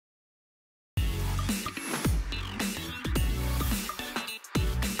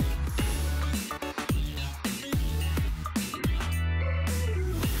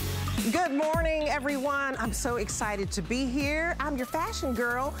Good morning, everyone. I'm so excited to be here. I'm your fashion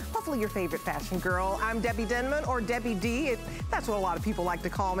girl, hopefully your favorite fashion girl. I'm Debbie Denman, or Debbie D. That's what a lot of people like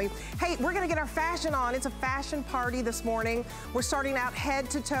to call me. Hey, we're gonna get our fashion on. It's a fashion party this morning. We're starting out head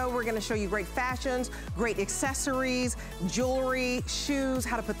to toe. We're gonna show you great fashions, great accessories, jewelry, shoes,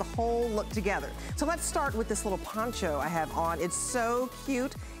 how to put the whole look together. So let's start with this little poncho I have on. It's so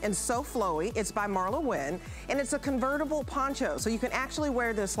cute and so flowy. It's by Marla Wynn, and it's a convertible poncho. So you can actually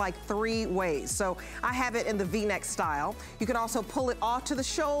wear this like 3 ways. So I have it in the V-neck style. You can also pull it off to the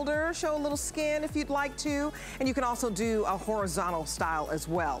shoulder, show a little skin if you'd like to, and you can also do a horizontal style as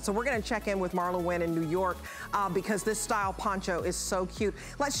well. So we're gonna check in with Marla Wynn in New York because this style poncho is so cute.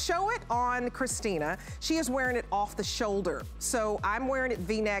 Let's show it on Christina. She is wearing it off the shoulder. So I'm wearing it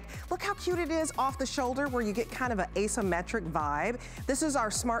V-neck. Look how cute it is off the shoulder where you get kind of an asymmetric vibe. This is our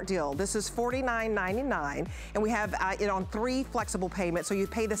smart deal. This is $49.99, and we have it on 3 flexible payments, so you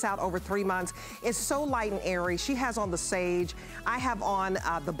pay this out over 3 months. It's so light and airy. She has on the sage. I have on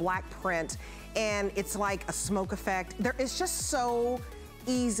the black print, and it's like a smoke effect. It's just so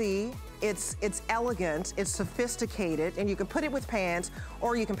easy. It's elegant, it's sophisticated, and you can put it with pants,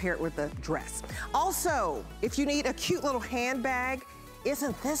 or you can pair it with a dress. Also, if you need a cute little handbag,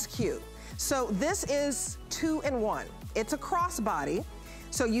 isn't this cute? So this is 2-in-1. It's a crossbody,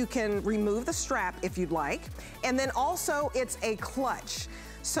 so you can remove the strap if you'd like. And then also it's a clutch.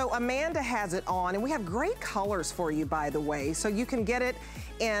 So Amanda has it on, and we have great colors for you, by the way. So you can get it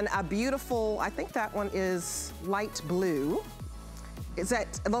in a beautiful, I think that one is light blue. Is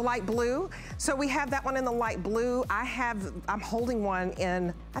that the light blue? So we have that one in the light blue. I'm holding one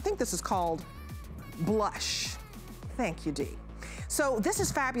in, I think this is called blush. Thank you, Dee. So this is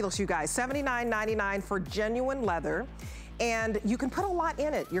fabulous, you guys. $79.99 for genuine leather. And you can put a lot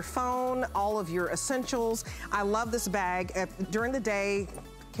in it. Your phone, all of your essentials. I love this bag. During the day,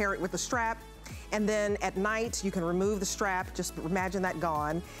 carry it with a strap. And then at night, you can remove the strap, just imagine that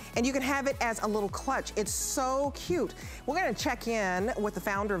gone. And you can have it as a little clutch. It's so cute. We're gonna check in with the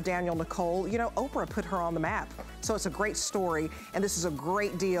founder of Daniel Nicole. You know, Oprah put her on the map. So it's a great story, and this is a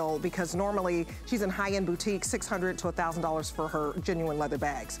great deal because normally she's in high-end boutiques, $600 to $1,000 for her genuine leather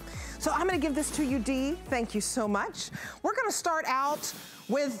bags. So I'm gonna give this to you, Dee. Thank you so much. We're gonna start out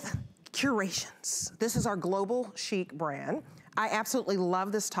with Curations. This is our global chic brand. I absolutely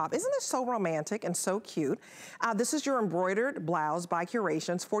love this top. Isn't this so romantic and so cute? This is your embroidered blouse by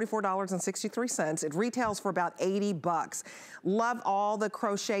Curations, $44.63. It retails for about 80 bucks. Love all the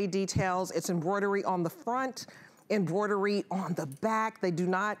crochet details. It's embroidery on the front, embroidery on the back. They do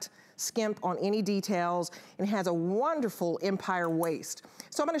not skimp on any details, and it has a wonderful empire waist.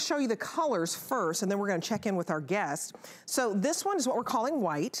 So I'm gonna show you the colors first, and then we're gonna check in with our guest. So this one is what we're calling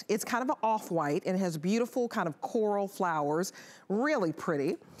white. It's kind of an off-white, and it has beautiful kind of coral flowers, really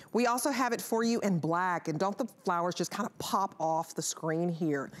pretty. We also have it for you in black, and don't the flowers just kind of pop off the screen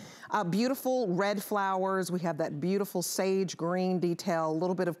here. Beautiful red flowers. We have that beautiful sage green detail, a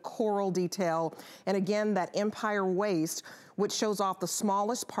little bit of coral detail, and again, that empire waist, which shows off the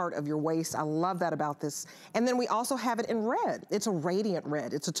smallest part of your waist. I love that about this. And then we also have it in red. It's a radiant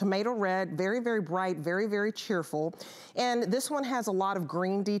red. It's a tomato red, very, very bright, very, very cheerful. And this one has a lot of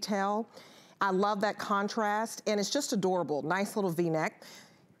green detail. I love that contrast, and it's just adorable. Nice little V-neck.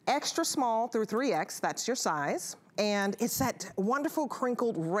 Extra small through 3X, that's your size. And it's that wonderful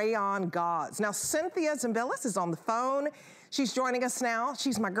crinkled rayon gauze. Now, Cynthia Zimbillis is on the phone. She's joining us now.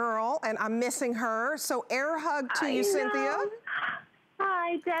 She's my girl, and I'm missing her. So air hug to you, Cynthia.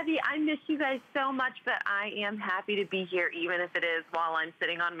 Hi, Debbie. I miss you guys so much, but I am happy to be here, even if it is while I'm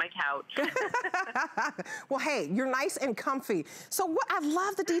sitting on my couch. Well, hey, you're nice and comfy. So I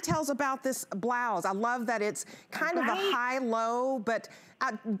love the details about this blouse. I love that it's kind of a high-low, but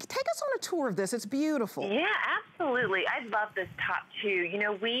take us on a tour of this. It's beautiful. Yeah, absolutely. I love this top too. You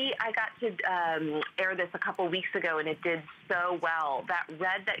know, I got to air this a couple weeks ago, and it did so well. That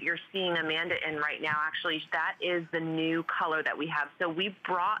red that you're seeing Amanda in right now, actually, that is the new color that we have. So we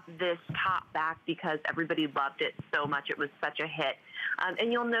brought this top back because everybody loved it so much. It was such a hit.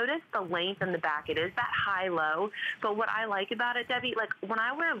 And you'll notice the length in the back. It is that high-low. But what I like about it, Debbie, like when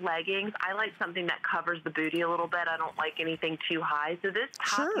I wear leggings, I like something that covers the booty a little bit. I don't like anything too high. So this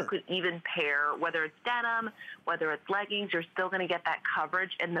top you could even pair, whether it's denim, whether it's leggings, you're still going to get that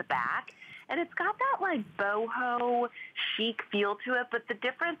coverage in the back. and it's got that like boho chic feel to it. But the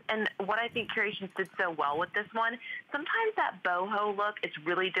difference, and what I think Curations did so well with this one, sometimes that boho look, it's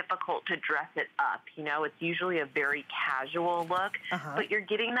really difficult to dress it up. You know, it's usually a very casual look, but you're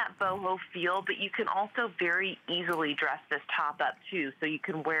getting that boho feel, but you can also very easily dress this top up too. So you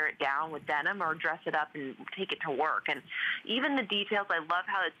can wear it down with denim or dress it up and take it to work. And even the details, I love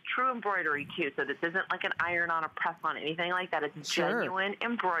how it's true embroidery too. So this isn't like an iron on, a press on, anything like that. It's genuine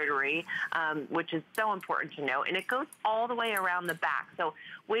embroidery, which is so important to know. And it goes all the way around the back. So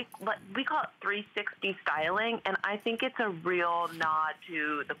we call it 360 styling, and I think it's a real nod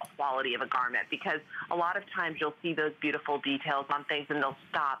to the quality of a garment, because a lot of times you'll see those beautiful details on things and they'll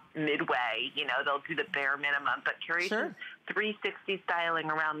stop midway. You know, they'll do the bare minimum, but Curations 360 styling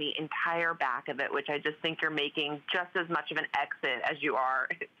around the entire back of it, which I just think you're making just as much of an exit as you are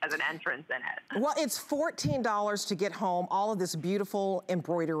as an entrance in it. Well, it's $14 to get home all of this beautiful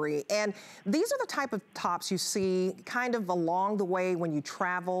embroidery. And these are the type of tops you see kind of along the way when you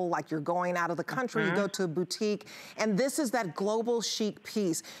travel, like you're going out of the country, you go to a boutique, and this is that global chic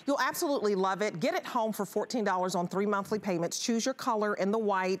piece. You'll absolutely love it. Get it home for $14 on 3 monthly payments. Choose your color in the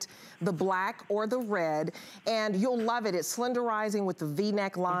white, the black, or the red, and you'll love it. It's slenderizing with the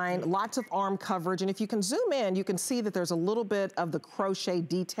V-neck line, lots of arm coverage, and if you can zoom in, you can see that there's a little bit of the crochet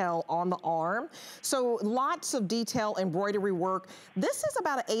detail on the arm. So lots of detail embroidery work. This is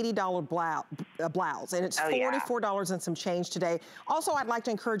about an $80 blouse, and it's $44 and some change today. Also, I'd like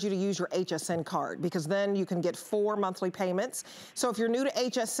to encourage you to use your HSN card, because then you can get 4 monthly payments. So if you're new to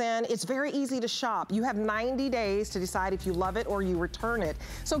HSN, it's very easy to shop. You have 90 days to decide if you love it or you return it.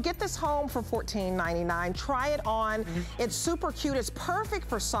 So get this home for $14.99. Try it on. It's super cute. It's perfect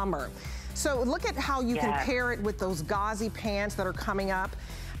for summer. So look at how you can pair it with those gauzy pants that are coming up.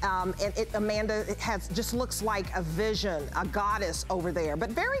 And Amanda, it just looks like a vision, a goddess over there,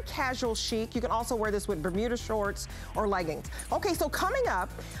 but very casual chic. You can also wear this with Bermuda shorts or leggings. Okay, so coming up,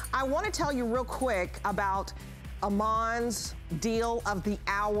 I want to tell you real quick about Iman's deal of the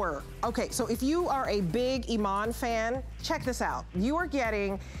hour. Okay, so if you are a big Iman fan, check this out. You are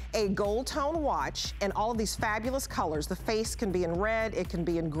getting a gold tone watch and all of these fabulous colors. The face can be in red, it can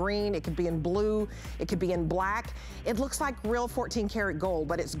be in green, it could be in blue, it could be in black. It looks like real 14 karat gold,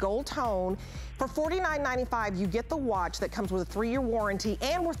 but it's gold tone. For $49.95, you get the watch that comes with a 3-year warranty,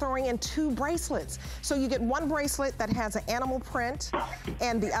 and we're throwing in 2 bracelets. So you get one bracelet that has an animal print,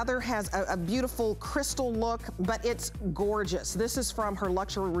 and the other has a beautiful crystal look, but it's gorgeous. This is from her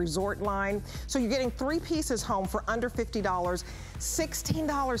luxury resort line. So you're getting 3 pieces home for under $50,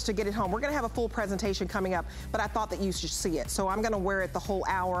 $16 to get it home. We're gonna have a full presentation coming up, but I thought that you should see it. So I'm gonna wear it the whole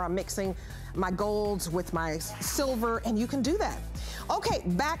hour. I'm mixing my golds with my silver, and you can do that. Okay,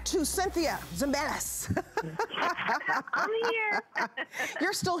 back to Cynthia Zimbalist. I'm here.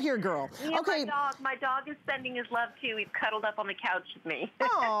 You're still here, girl. Yeah, okay. My dog is sending his love too. He's cuddled up on the couch with me.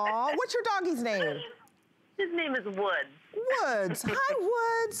 Aw, what's your doggy's name? His name is Woods. Woods.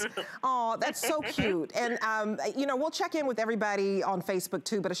 Hi, Woods. Oh, that's so cute. And, you know, we'll check in with everybody on Facebook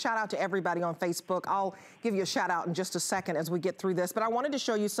too, but a shout out to everybody on Facebook. I'll give you a shout out in just a second as we get through this, but I wanted to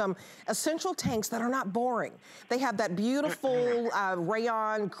show you some essential tanks that are not boring. They have that beautiful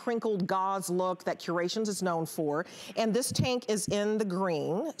rayon crinkled gauze look that Curations is known for. And this tank is in the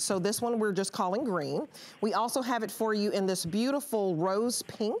green. So this one we're just calling green. We also have it for you in this beautiful rose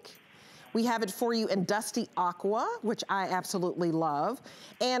pink. We have it for you in Dusty Aqua, which I absolutely love,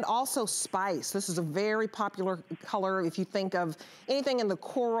 and also Spice. This is a very popular color if you think of anything in the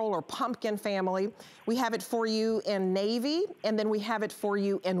coral or pumpkin family. We have it for you in navy, and then we have it for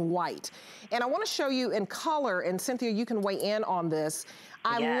you in white. And I want to show you in color, and Cynthia, you can weigh in on this.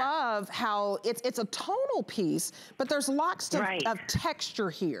 I love how it's a tonal piece, but there's lots of texture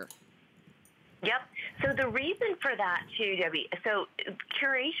here. Yep. So the reason for that too, Debbie, so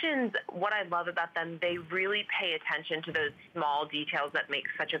Curations, what I love about them, they really pay attention to those small details that make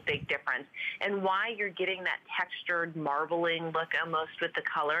such a big difference. And why you're getting that textured marbling look almost with the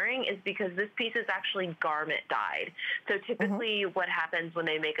coloring is because this piece is actually garment dyed. So typically what happens when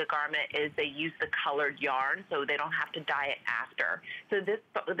they make a garment is they use the colored yarn, so they don't have to dye it after. So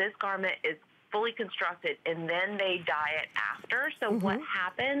this garment is fully constructed, and then they dye it after. So what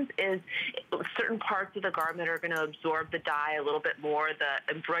happens is certain parts of the garment are going to absorb the dye a little bit more.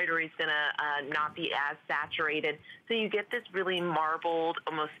 The embroidery is going to not be as saturated. So you get this really marbled,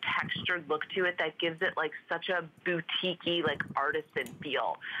 almost textured look to it that gives it like such a boutique-y, like artisan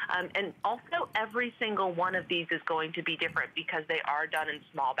feel. And also every single one of these is going to be different because they are done in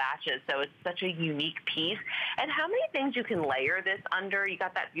small batches. So it's such a unique piece. And how many things you can layer this under? You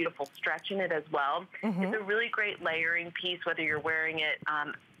got that beautiful stretch in it as as well. It's a really great layering piece, whether you're wearing it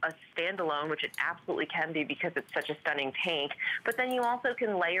a standalone, which it absolutely can be because it's such a stunning tank, but then you also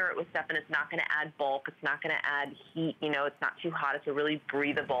can layer it with stuff, and it's not going to add bulk, it's not going to add heat, you know, it's not too hot, it's a really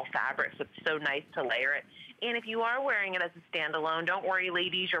breathable fabric, so it's so nice to layer it. And if you are wearing it as a standalone, don't worry,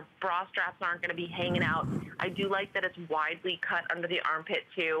 ladies, your bra straps aren't going to be hanging out. I do like that it's widely cut under the armpit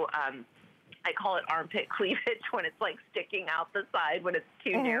too. I call it armpit cleavage when it's like sticking out the side, when it's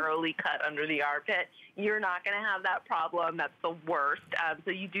too narrowly cut under the armpit. You're not going to have that problem. That's the worst.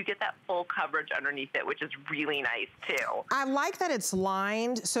 So you do get that full coverage underneath it, which is really nice too. I like that it's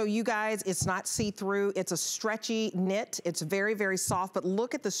lined. So you guys, it's not see-through. It's a stretchy knit. It's very, very soft, but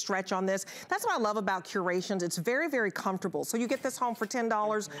look at the stretch on this. That's what I love about Curations. It's very, very comfortable. So you get this home for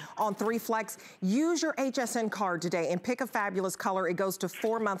 $10 on 3 Flex. Use your HSN card today and pick a fabulous color. It goes to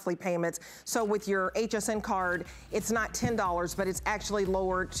 4 monthly payments. So with your HSN card, it's not $10, but it's actually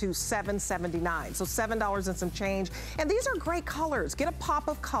lowered to $7.79. So $7 and some change. And these are great colors. Get a pop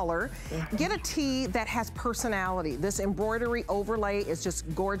of color. Get a tee that has personality. This embroidery overlay is just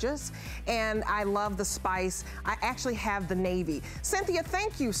gorgeous. And I love the spice. I actually have the navy. Cynthia,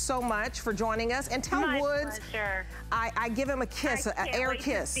 thank you so much for joining us. And tell Woods, I give him a kiss, an air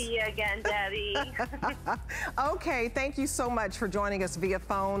kiss. See you again, Debbie. Okay, thank you so much for joining us via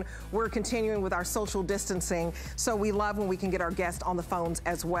phone. We're continuing with our social distancing, so we love when we can get our guests on the phones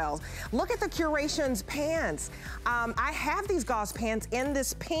as well. Look at the Curations pants. I have these gauze pants in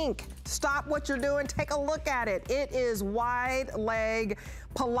this pink. Stop what you're doing, take a look at it. It is wide leg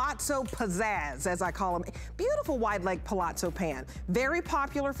palazzo pizzazz, as I call them. Beautiful wide leg palazzo pant. Very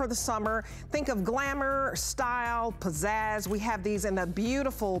popular for the summer. Think of glamour, style, pizzazz. We have these in a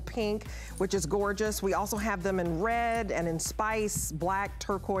beautiful pink, which is gorgeous. We also have them in red and in spice, black,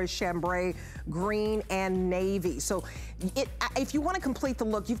 turquoise, chambray, green, and navy. So if you want to complete the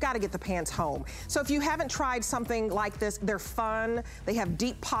look, you've got to get the pants home. So if you haven't tried something like this, they're fun. They have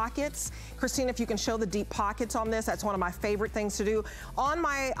deep pockets. Christina, if you can show the deep pockets on this, that's one of my favorite things to do. On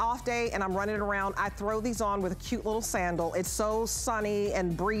my off day and I'm running around, I throw these on with a cute little sandal. It's so sunny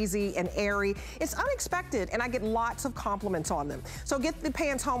and breezy and airy. It's unexpected, and I get lots of compliments on them. So get the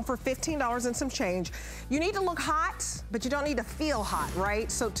pants home for $15 and some change. You need to look hot, but you don't need to feel hot, right?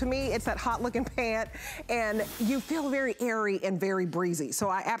 So to me, it's that hot looking pant, and you feel very airy and very breezy. So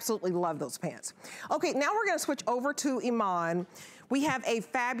I absolutely love those pants. Okay, now we're gonna switch over to Iman. We have a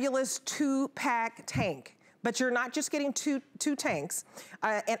fabulous 2-pack tank. But you're not just getting two tanks.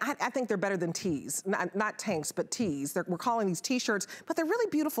 And I think they're better than tees. Not tanks, but tees. We're calling these t-shirts, but they're really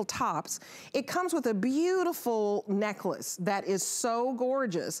beautiful tops. It comes with a beautiful necklace that is so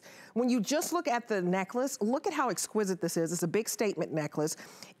gorgeous. When you just look at the necklace, look at how exquisite this is. It's a big statement necklace.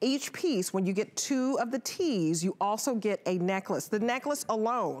 Each piece, when you get 2 of the tees, you also get a necklace. The necklace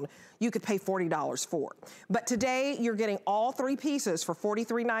alone, you could pay $40 for. But today, you're getting all 3 pieces for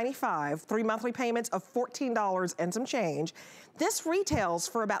 $43.95, 3 monthly payments of $14 and some change. This retails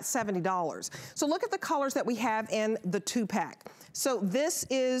for about $70. So look at the colors that we have in the 2-pack. So this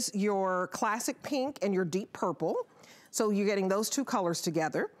is your classic pink and your deep purple. So you're getting those 2 colors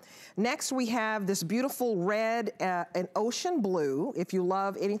together. Next, we have this beautiful red and ocean blue, if you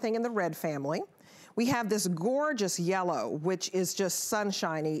love anything in the red family. We have this gorgeous yellow, which is just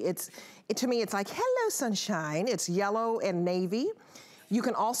sunshiny. To me, it's like, hello, sunshine. It's yellow and navy. You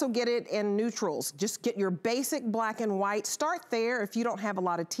can also get it in neutrals. Just get your basic black and white. Start there. If you don't have a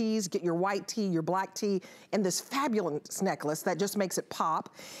lot of tees, get your white tee, your black tee, and this fabulous necklace that just makes it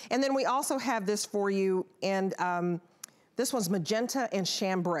pop. And then we also have this for you, and this one's magenta and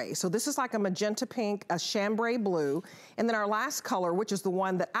chambray. So this is like a magenta pink, a chambray blue. And then our last color, which is the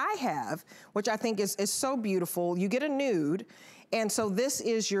one that I have, which I think is so beautiful, you get a nude. And so this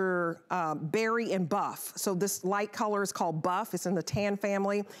is your berry and buff. So this light color is called buff. It's in the tan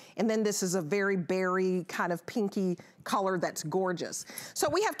family. And then this is a very berry kind of pinky color that's gorgeous. So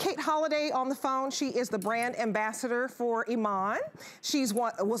we have Kate Holliday on the phone. She is the brand ambassador for Iman. She's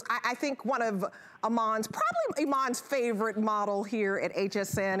I think one of probably Iman's favorite model here at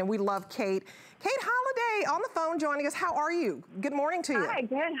HSN, and we love Kate. Kate Holliday on the phone joining us. How are you? Good morning to you. Hi,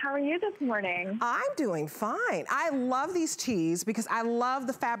 good. How are you this morning? I'm doing fine. I love these tees because I love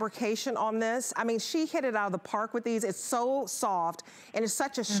the fabrication on this. I mean, she hit it out of the park with these. It's so soft, and it's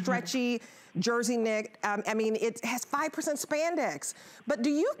such a stretchy jersey knit. I mean, it has 5% spandex. But do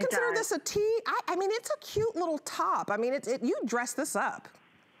you consider this a tee? I mean, it's a cute little top. I mean, you dress this up.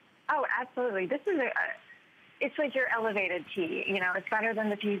 Oh, absolutely. This is it's like your elevated tee. You know, it's better than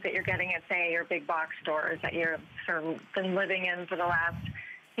the tees that you're getting at, say, your big box stores that you've sort of been living in for the last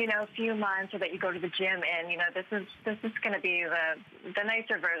you know, few months, or that you go to the gym in, you know, this is going to be the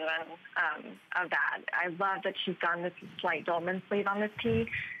nicer version of that. I love that she's done this slight dolman sleeve on this tee.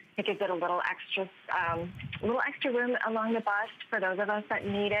 It gives it a little extra room along the bust for those of us that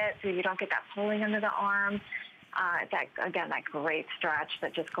need it, so you don't get that pulling under the arm. That great stretch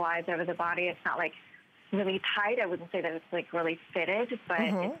that just glides over the body. It's not like really tight. I wouldn't say that it's like really fitted, but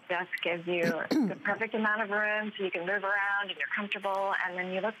it just gives you the perfect amount of room so you can move around and you're comfortable, and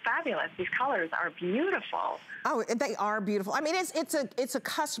then you look fabulous. These colors are beautiful. Oh, they are beautiful. I mean, it's a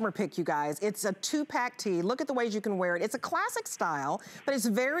customer pick, you guys. It's a 2-pack tee. Look at the ways you can wear it. It's a classic style, but it's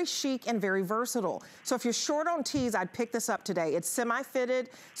very chic and very versatile. So if you're short on tees, I'd pick this up today. It's semi-fitted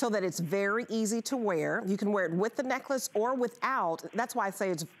so that it's very easy to wear. You can wear it with the necklace or without. That's why I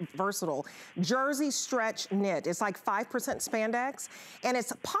say it's versatile. Jersey stretch knit. It's like 5% spandex, and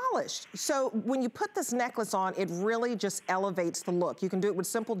it's polished. So when you put this necklace on, it really just elevates the look. You can do it with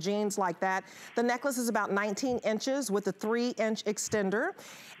simple jeans like that. The necklace is about 19 inches with a 3-inch extender.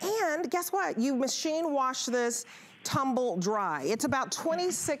 And guess what? You machine wash this tumble dry. It's about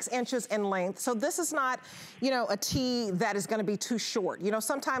 26 inches in length. So this is not, you know, a tee that is going to be too short. You know,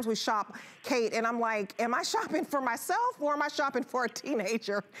 sometimes we shop, Kate, and I'm like, am I shopping for myself or am I shopping for a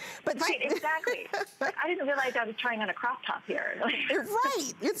teenager? But right, exactly. But I didn't realize I was trying on a crop top here.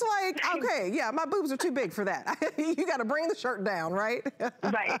 Right. It's like, okay, yeah, my boobs are too big for that. You got to bring the shirt down, right?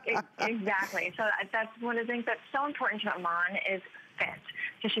 Right, exactly. So that's one of the things that's so important to Iman is fit.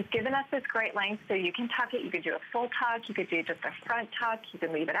 So she's given us this great length, so you can tuck it. You could do a full tuck. You could do just a front tuck. You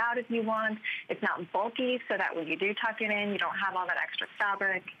can leave it out if you want. It's not bulky, so that when you do tuck it in, you don't have all that extra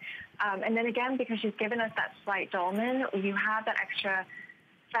fabric. And then again, because she's given us that slight dolman, you have that extra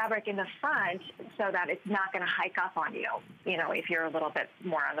fabric in the front so that it's not going to hike up on you, you know, if you're a little bit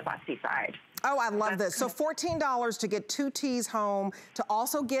more on the busty side. Oh, I love this. So $14 to get 2 tees home, to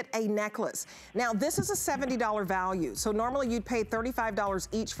also get a necklace. Now, this is a $70 value. So normally you'd pay $35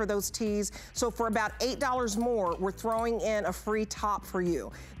 each for those tees. So for about $8 more, we're throwing in a free top for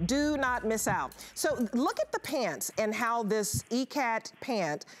you. Do not miss out. So look at the pants and how this ECAT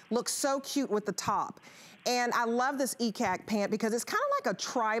pant looks so cute with the top. And I love this ECAT pant because it's kind of like a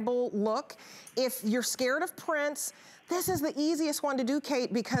tribal look. If you're scared of prints, this is the easiest one to do,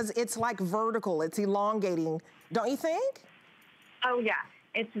 Kate, because it's like vertical, it's elongating, don't you think? Oh yeah,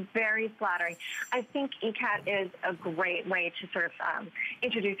 it's very flattering. I think ECAT is a great way to sort of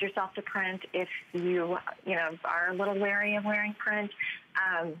introduce yourself to print if you know, are a little wary of wearing print.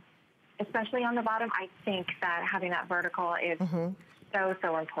 Especially on the bottom, I think that having that vertical is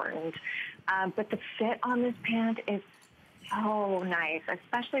so important. But the fit on this pant is so nice,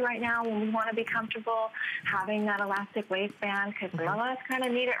 especially right now when we want to be comfortable having that elastic waistband, because some of us kind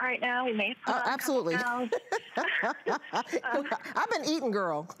of need it right now. We may put on absolutely. a couple pounds. I've been eating,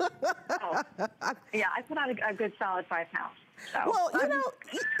 girl. Yeah, I put on a good solid 5 pounds. So, well, you know,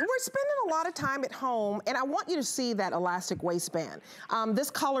 we're spending a lot of time at home, and I want you to see that elastic waistband.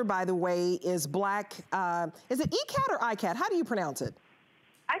 This color, by the way, is black. Is it ECAT or ICAT? How do you pronounce it?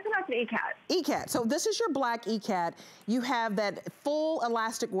 I pronounce it ECAT. ECAT. So this is your black ECAT. You have that full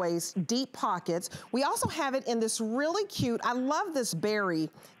elastic waist, deep pockets. We also have it in this really cute, I love this berry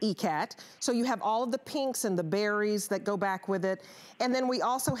ECAT. So you have all of the pinks and the berries that go back with it. And then we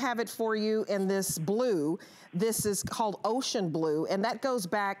also have it for you in this blue. This is called ocean blue, and that goes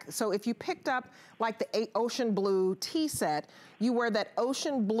back. So if you picked up like the ocean blue tee set, you wear that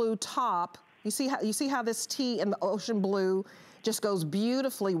ocean blue top. You see how this tee in the ocean blue just goes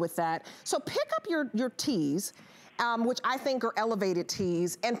beautifully with that. So pick up your tees, which I think are elevated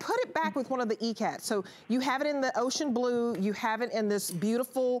tees, and put it back with one of the ECATs. So you have it in the ocean blue, you have it in this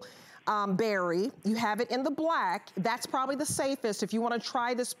beautiful berry, you have it in the black. That's probably the safest if you want to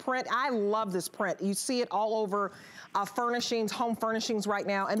try this print. I love this print. You see it all over furnishings, home furnishings right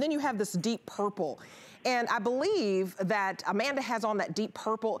now. And then you have this deep purple. And I believe that Amanda has on that deep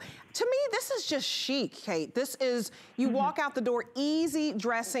purple. To me, this is just chic, Kate. This is, you walk out the door, easy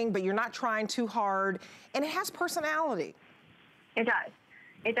dressing, but you're not trying too hard. And it has personality. It does.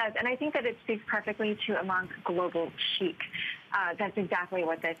 It does. And I think that it speaks perfectly to Iman's global chic. That's exactly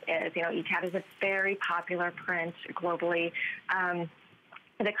what this is. You know, ECAT is a very popular print globally.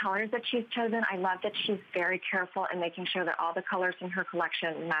 The colors that she's chosen, I love that she's very careful in making sure that all the colors in her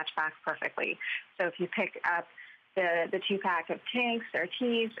collection match back perfectly. So if you pick up the 2-pack of tanks or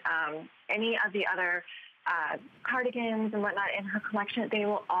tees, any of the other cardigans and whatnot in her collection, they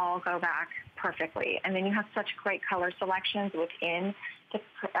will all go back perfectly. And then you have such great color selections within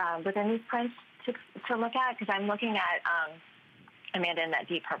these prints to look at, because I'm looking at Amanda, in that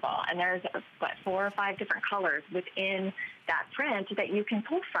deep purple. And there's, what, 4 or 5 different colors within that print that you can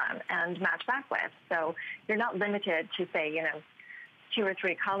pull from and match back with. So you're not limited to, say, 2 or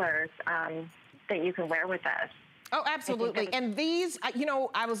 3 colors that you can wear with this. Oh, absolutely. And these,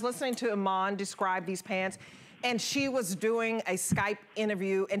 I was listening to Iman describe these pants, and she was doing a Skype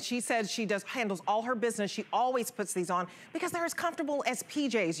interview, and she said she handles all her business. She always puts these on because they're as comfortable as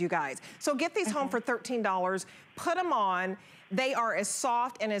PJs, you guys. So get these home for $13. Put them on. They are as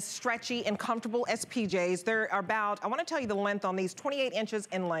soft and as stretchy and comfortable as PJs. They're about, I want to tell you the length on these, 28 inches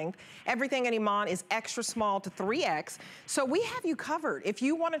in length. Everything in Iman is extra small to 3X. So we have you covered. If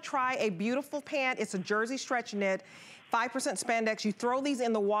you want to try a beautiful pant, it's a jersey stretch knit, 5% spandex. You throw these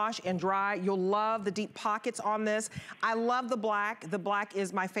in the wash and dry. You'll love the deep pockets on this. I love the black. The black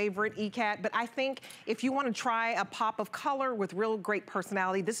is my favorite ECAT, but I think if you want to try a pop of color with real great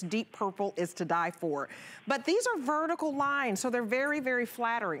personality, this deep purple is to die for. But these are vertical lines, so they're very, very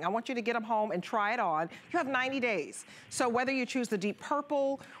flattering. I want you to get them home and try it on. You have 90 days. So whether you choose the deep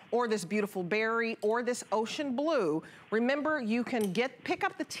purple or this beautiful berry or this ocean blue, remember you can pick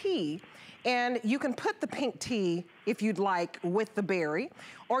up the tee, and you can put the pink tee, if you'd like, with the berry,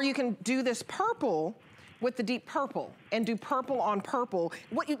 or you can do this purple with the deep purple and do purple on purple.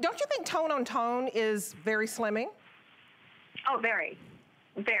 Don't you think tone on tone is very slimming? Oh, very,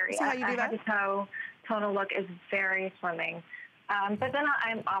 very. See how you do that? The tonal look is very slimming. But then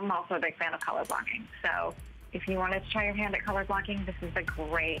I'm also a big fan of color blocking. So if you wanted to try your hand at color blocking, this is a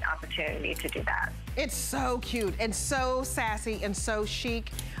great opportunity to do that. It's so cute and so sassy and so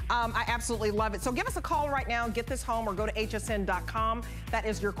chic. I absolutely love it. So give us a call right now and get this home, or go to hsn.com. That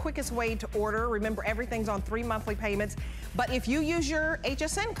is your quickest way to order. Remember, everything's on 3 monthly payments. But if you use your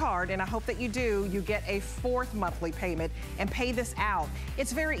HSN card, and I hope that you do, you get a 4th monthly payment and pay this out.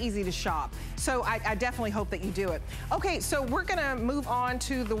 It's very easy to shop. So I definitely hope that you do it. Okay, so we're gonna move on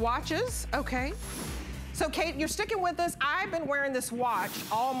to the watches, okay? So Kate, you're sticking with us. I've been wearing this watch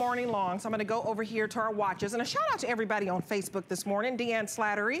all morning long, so I'm gonna go over here to our watches. And a shout out to everybody on Facebook this morning, Deanne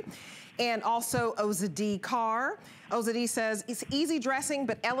Slattery, and also Ozadi Carr. Ozadi says, it's easy dressing,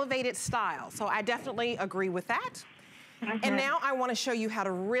 but elevated style. So I definitely agree with that. And now I wanna show you how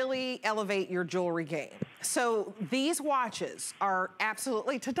to really elevate your jewelry game. So these watches are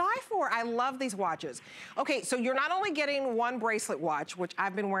absolutely to die for. I love these watches. Okay, so you're not only getting 1 bracelet watch, which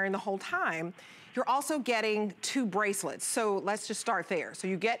I've been wearing the whole time, you're also getting 2 bracelets. So let's just start there. So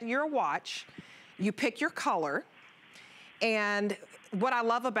you get your watch, you pick your color, and what I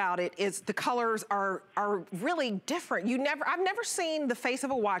love about it is the colors are really different. I've never seen the face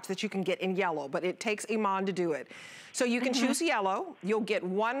of a watch that you can get in yellow, but it takes Iman to do it. So you can choose yellow. You'll get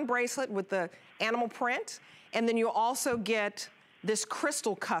 1 bracelet with the animal print, and then you'll also get this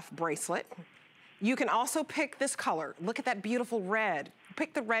crystal cuff bracelet. You can also pick this color. Look at that beautiful red.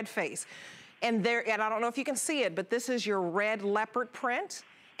 Pick the red face. And I don't know if you can see it, but this is your red leopard print.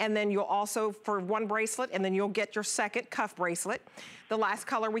 And then you'll also, for 1 bracelet, and then you'll get your 2nd cuff bracelet. The last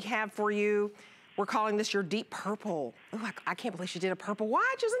color we have for you, we're calling this your deep purple. Ooh, I can't believe she did a purple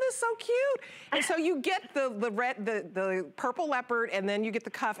watch. Isn't this so cute? And so you get the purple leopard, and then you get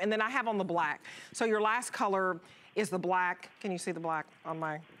the cuff, and then I have on the black. So your last color is the black. Can you see the black on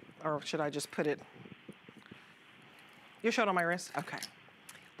my, or should I just put it? You're showing on my wrist? Okay.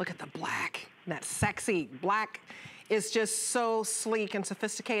 Look at the black, that sexy black is just so sleek and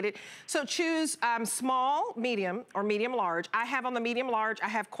sophisticated. So choose small, medium, or medium large. I have on the medium large, I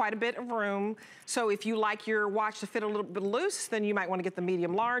have quite a bit of room. So if you like your watch to fit a little bit loose, then you might want to get the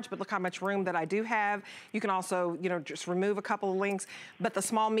medium large, but look how much room that I do have. You can also, just remove a couple of links, but the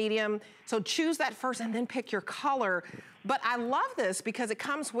small, medium. So choose that first and then pick your color. But I love this because it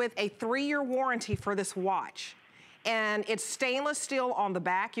comes with a 3-year warranty for this watch. And it's stainless steel on the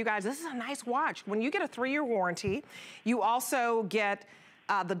back. You guys, this is a nice watch. When you get a 3-year warranty, you also get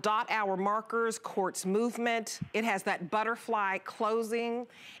the dot hour markers, quartz movement. It has that butterfly closing.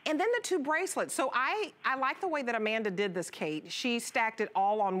 And then the 2 bracelets. So I like the way that Amanda did this, Kate. She stacked it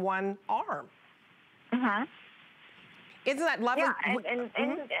all on 1 arm. Isn't that lovely? Yeah,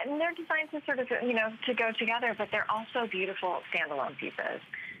 and they're designed to sort of, to go together, but they're also beautiful standalone pieces.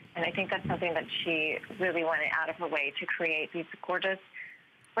 And I think that's something that she really went out of her way to create these gorgeous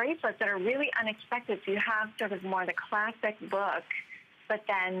bracelets that are really unexpected. So you have sort of more the classic look, but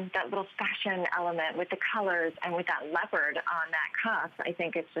then that little fashion element with the colors and with that leopard on that cuff, I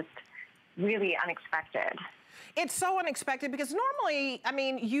think it's just really unexpected. It's so unexpected because normally, I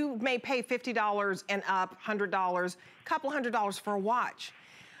mean, you may pay $50 and up, $100, a couple $100 for a watch.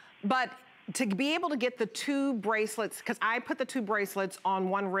 But to be able to get the 2 bracelets, because I put the 2 bracelets on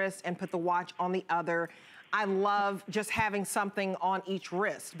 1 wrist and put the watch on the other, I love just having something on each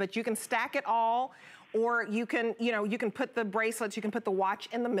wrist, but you can stack it all, or you can, you can put the bracelets, you can put the watch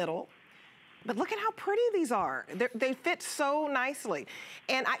in the middle. But look at how pretty these are. They fit so nicely.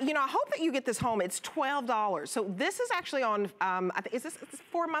 And I hope that you get this home. It's $12. So this is actually on, is this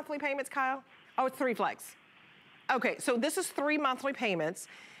 4 monthly payments, Kyle? Oh, it's 3 flex. Okay, so this is 3 monthly payments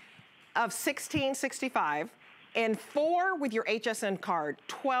of $16.65 and 4 with your HSN card,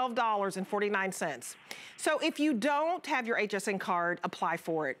 $12.49. So if you don't have your HSN card, apply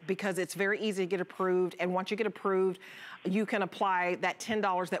for it because it's very easy to get approved. And once you get approved, you can apply that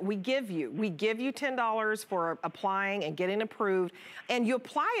 $10 that we give you. We give you $10 for applying and getting approved, and you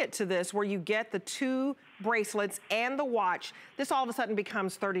apply it to this where you get the 2 bracelets and the watch. This all of a sudden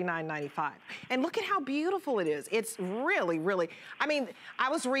becomes $39.95. And look at how beautiful it is. It's really, really, I mean, I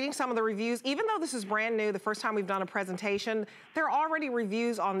was reading some of the reviews. Even though this is brand new, the first time we've done a presentation, there are already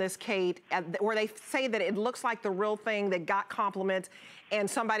reviews on this, Kate, where they say that it looks like the real thing, that got compliments, and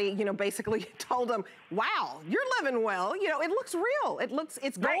somebody, basically told them, wow, you're living well. It looks real.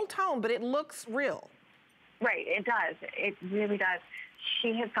 It's gold tone, but it looks real. Right, it does. It really does.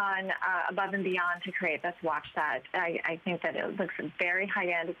 She has gone above and beyond to create this watch set. I think that it looks very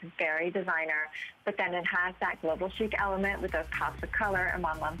high-end. It's very designer, but then it has that global chic element with those pops of color, and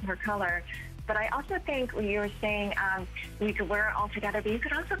Mom loves her color. But I also think when you were saying you could wear it all together, but you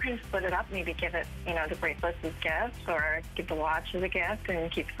could also kind of split it up, maybe give it, the bracelets as gifts, or give the watch as a gift and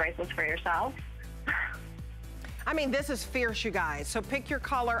keep the bracelets for yourself. I mean, this is fierce, you guys. So pick your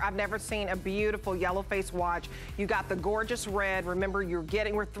color. I've never seen a beautiful yellow face watch. You got the gorgeous red. Remember,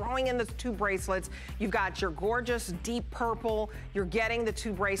 we're throwing in the 2 bracelets. You've got your gorgeous deep purple. You're getting the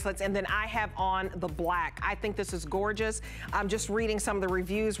 2 bracelets. And then I have on the black. I think this is gorgeous. I'm just reading some of the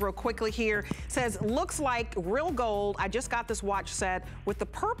reviews real quickly here. It says, looks like real gold. I just got this watch set with the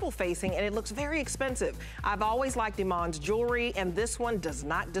purple facing, and it looks very expensive. I've always liked Iman's jewelry, and this one does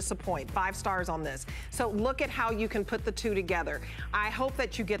not disappoint. 5 stars on this. So look at how you can put the 2 together. I hope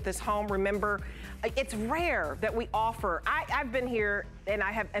that you get this home. Remember, it's rare that we offer. I've been here and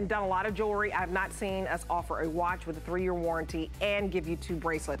and done a lot of jewelry. I've not seen us offer a watch with a 3-year warranty and give you 2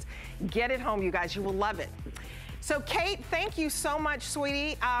 bracelets. Get it home, you guys. You will love it. So Kate, thank you so much,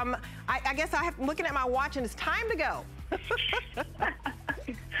 sweetie. I guess looking at my watch, and it's time to go.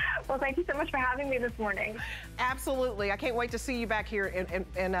 Well, thank you so much for having me this morning. Absolutely. I can't wait to see you back here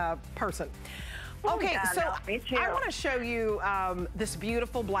in person. Okay, so I want to show you this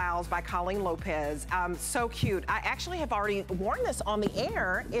beautiful blouse by Colleen Lopez. So cute. I actually have already worn this on the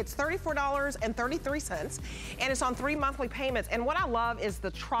air. It's $34.33, and it's on 3 monthly payments. And what I love is the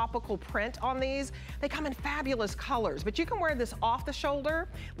tropical print on these. They come in fabulous colors, but you can wear this off the shoulder.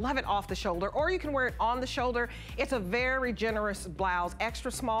 Love it off the shoulder, or you can wear it on the shoulder. It's a very generous blouse,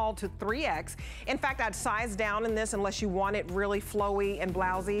 extra small to 3X. In fact, I'd size down in this unless you want it really flowy and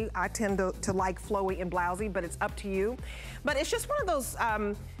blousy. I tend to like flowy and blousy, but it's up to you. But it's just one of those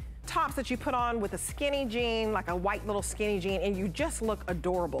tops that you put on with a skinny jean, like a white little skinny jean, and you just look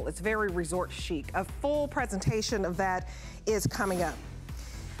adorable. It's very resort chic. A full presentation of that is coming up.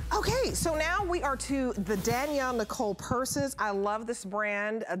 Okay, so now we are to the Danielle Nicole purses. I love this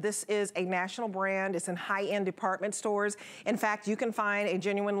brand. This is a national brand. It's in high-end department stores. In fact, you can find a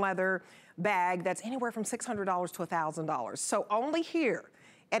genuine leather bag that's anywhere from $600 to $1,000. So only here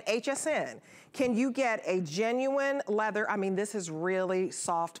at HSN can you get a genuine leather, I mean, this is really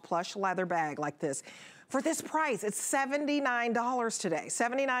soft plush leather bag like this. For this price, it's $79 today,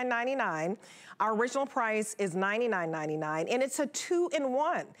 $79.99. Our original price is $99.99, and it's a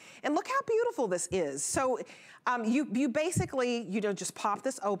 2-in-1. And look how beautiful this is. So you basically, just pop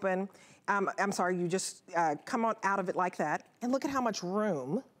this open. I'm sorry, you just come on out of it like that, and look at how much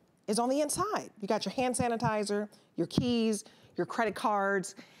room is on the inside. You got your hand sanitizer, your keys, your credit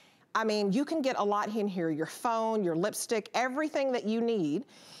cards. I mean, you can get a lot in here, your phone, your lipstick, everything that you need.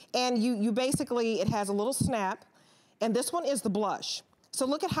 And you basically, it has a little snap, and this one is the blush. So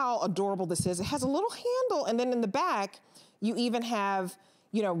look at how adorable this is. It has a little handle, and then in the back, you even have,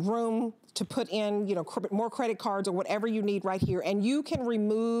 room to put in, more credit cards or whatever you need right here. And you can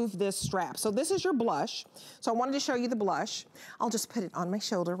remove this strap. So this is your blush. So I wanted to show you the blush. I'll just put it on my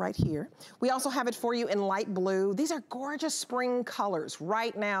shoulder right here. We also have it for you in light blue. These are gorgeous spring colors.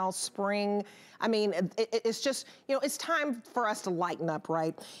 Right now, spring, I mean, it's just, it's time for us to lighten up,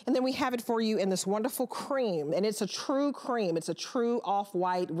 right? And then we have it for you in this wonderful cream, and it's a true cream. It's a true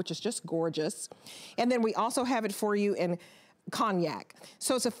off-white, which is just gorgeous. And then we also have it for you in cognac.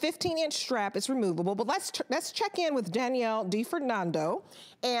 So it's a 15-inch strap. It's removable. But let's check in with Danielle DiFernando.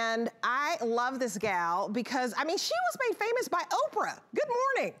 And I love this gal because, I mean, she was made famous by Oprah. Good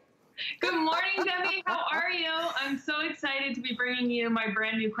morning. Good morning, Debbie. How are you? I'm so excited to be bringing you my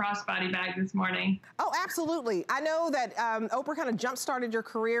brand new crossbody bag this morning. Oh, absolutely. I know that Oprah kind of jump-started your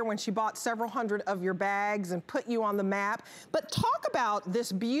career when she bought several hundred of your bags and put you on the map. But talk about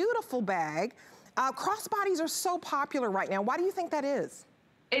this beautiful bag. Crossbodies are so popular right now. Why do you think that is?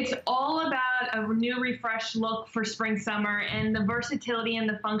 It's all about a new refresh look for spring, summer, and the versatility and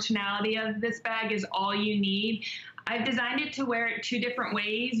the functionality of this bag is all you need. I've designed it to wear it 2 different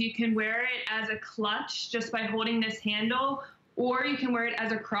ways. You can wear it as a clutch just by holding this handle, or you can wear it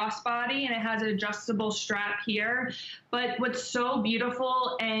as a crossbody, and it has an adjustable strap here. But what's so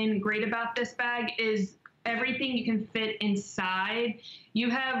beautiful and great about this bag is everything you can fit inside. You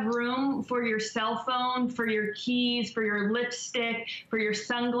have room for your cell phone, for your keys, for your lipstick, for your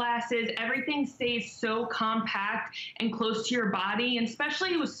sunglasses. Everything stays so compact and close to your body. And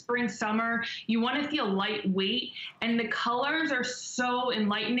especially with spring, summer, you want to feel lightweight. And the colors are so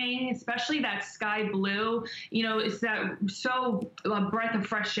enlightening, especially that sky blue. You know, it's that so breath of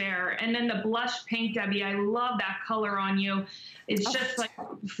fresh air. And then the blush pink, Debbie, I love that color on you. It's just like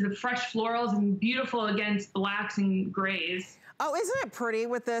the fresh florals and beautiful against blacks and grays. Oh, isn't it pretty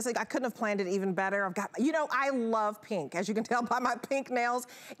with this? Like, I couldn't have planned it even better. I've got, you know, I love pink, as you can tell by my pink nails.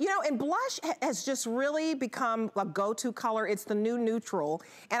 You know, and blush has just really become a go-to color. It's the new neutral,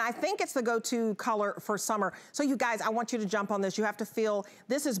 and I think it's the go-to color for summer. So you guys, I want you to jump on this. You have to feel,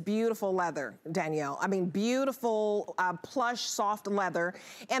 this is beautiful leather, Danielle. I mean, beautiful, plush, soft leather.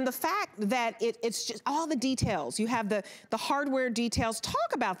 And the fact that it's just all the details. You have the hardware details.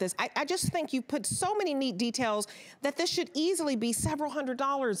 Talk about this. I just think you put so many neat details that this should easily be several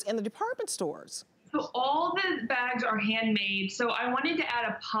 $100s in the department stores. So all the bags are handmade. So I wanted to add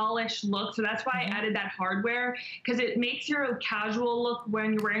a polished look. So that's why I added that hardware, because it makes your casual look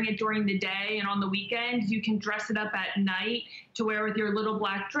when you're wearing it during the day, and on the weekends, you can dress it up at night to wear with your little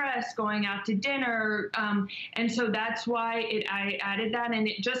black dress going out to dinner. And so that's why I added that, and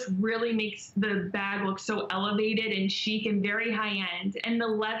it just really makes the bag look so elevated and chic and very high end. And the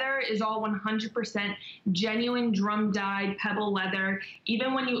leather is all 100% genuine drum dyed pebble leather.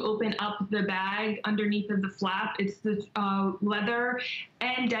 Even when you open up the bag underneath of the flap, it's the leather.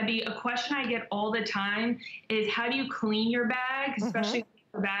 And Debbie, a question I get all the time is, how do you clean your bag, especially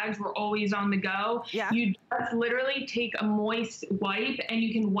bags were always on the go. Yeah. You just literally take a moist wipe and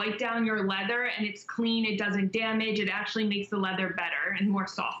you can wipe down your leather, and it's clean, it doesn't damage, it actually makes the leather better and more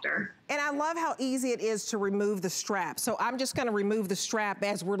softer. And I love how easy it is to remove the strap. So I'm just gonna remove the strap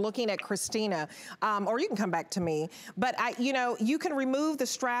as we're looking at Christina, or you can come back to me. But you know, you can remove the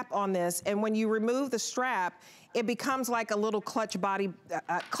strap on this, and when you remove the strap, it becomes like a little clutch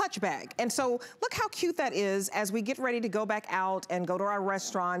bag. And so look how cute that is as we get ready to go back out and go to our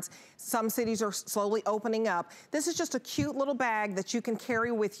restaurants. Some cities are slowly opening up. This is just a cute little bag that you can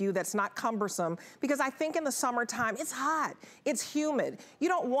carry with you that's not cumbersome, because I think in the summertime, it's hot, it's humid. You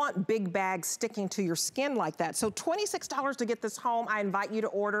don't want big bags sticking to your skin like that. So $26 to get this home. I invite you to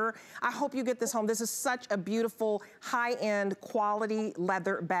order. I hope you get this home. This is such a beautiful, high-end, quality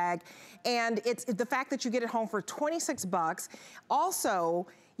leather bag. And it's the fact that you get it home for 26 bucks. Also,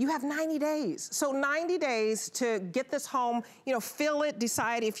 you have 90 days. So 90 days to get this home, you know, fill it,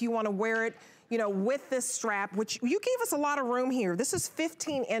 decide if you want to wear it, you know, with this strap, which you gave us a lot of room here. This is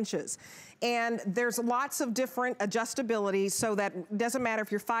 15 inches. And there's lots of different adjustability, so that it doesn't matter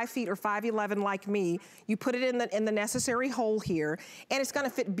if you're 5 feet or 5'11" like me, you put it in the necessary hole here, and it's gonna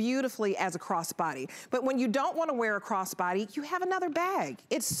fit beautifully as a crossbody. But when you don't wanna wear a crossbody, you have another bag.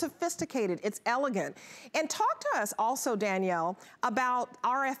 It's sophisticated, it's elegant. And talk to us also, Danielle, about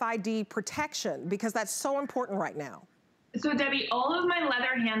RFID protection, because that's so important right now. So Debbie, all of my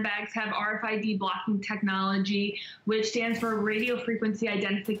leather handbags have RFID blocking technology, which stands for radio frequency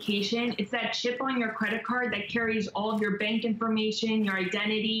identification. It's that chip on your credit card that carries all of your bank information, your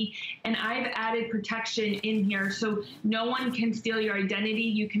identity, and I've added protection in here so no one can steal your identity.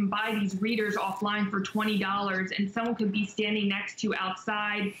 You can buy these readers offline for $20, and someone could be standing next to you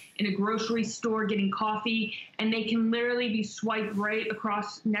outside in a grocery store getting coffee, and they can literally be swiped right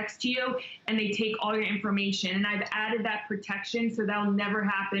across next to you, and they take all your information. And I've added that protection so that'll never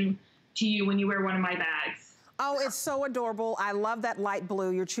happen to you when you wear one of my bags. Oh, it's so adorable. I love that light blue.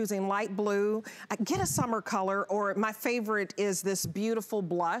 You're choosing light blue. Get a summer color, or my favorite is this beautiful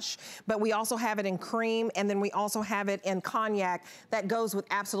blush, but we also have it in cream, and then we also have it in cognac that goes with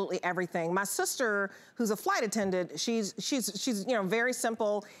absolutely everything. My sister, who's a flight attendant, she's you know, very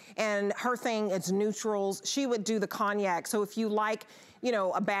simple, and her thing is neutrals. She would do the cognac. So if you like, you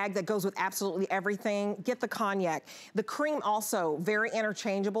know, a bag that goes with absolutely everything, get the cognac. The cream also, very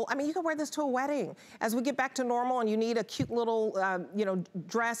interchangeable. I mean, you can wear this to a wedding. As we get back to normal and you need a cute little, you know,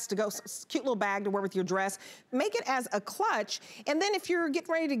 dress to go, cute little bag to wear with your dress, make it as a clutch. And then if you're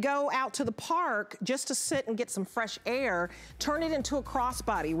getting ready to go out to the park just to sit and get some fresh air, turn it into a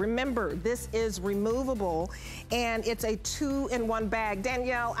crossbody. Remember, this is removable and it's a 2-in-1 bag.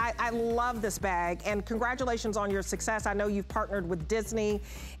 Danielle, I love this bag and congratulations on your success. I know you've partnered with Disney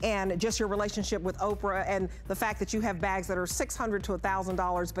and just your relationship with Oprah and the fact that you have bags that are $600 to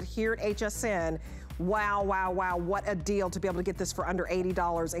 $1,000, but here at HSN, wow, wow, wow, what a deal to be able to get this for under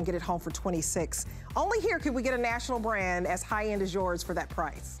 $80 and get it home for $26. Only here could we get a national brand as high-end as yours for that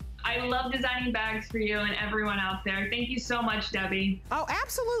price. I love designing bags for you and everyone out there. Thank you so much, Debbie. Oh,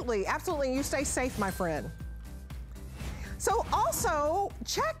 absolutely, absolutely. You stay safe, my friend. So also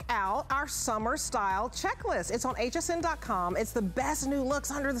check out our summer style checklist. It's on hsn.com. It's the best new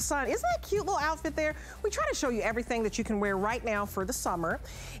looks under the sun. Isn't that a cute little outfit there? We try to show you everything that you can wear right now for the summer.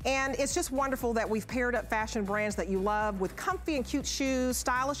 And it's just wonderful that we've paired up fashion brands that you love with comfy and cute shoes,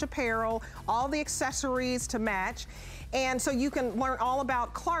 stylish apparel, all the accessories to match. And so you can learn all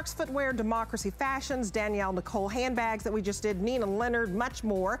about Clark's footwear, Democracy Fashions, Danielle Nicole handbags that we just did, Nina Leonard, much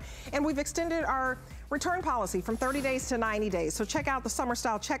more. And we've extended our return policy from 30 days to 90 days. So check out the summer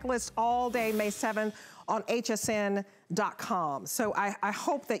style checklist all day, May 7th on hsn.com. So I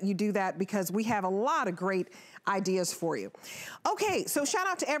hope that you do that because we have a lot of great ideas for you. Okay, so shout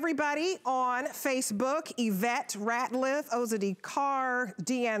out to everybody on Facebook, Yvette Ratliff, Ozadi Carr,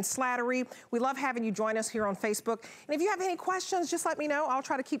 Deanne Slattery. We love having you join us here on Facebook. And if you have any questions, just let me know. I'll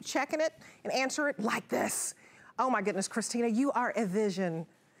try to keep checking it and answer it like this. Oh my goodness, Christina, you are a vision.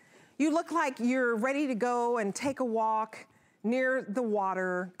 You look like you're ready to go and take a walk near the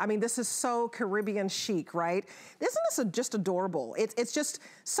water. I mean, this is so Caribbean chic, right? Isn't this just adorable? It's just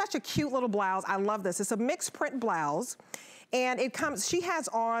such a cute little blouse. I love this. It's a mixed print blouse. And it comes, she has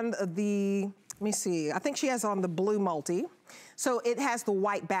on the, let me see, I think she has on the blue multi. So it has the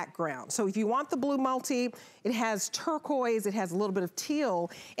white background. So if you want the blue multi, it has turquoise, it has a little bit of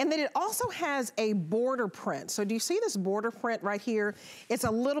teal, and then it also has a border print. So do you see this border print right here? It's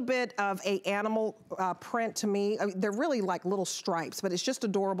a little bit of a animal print to me. I mean, they're really like little stripes, but it's just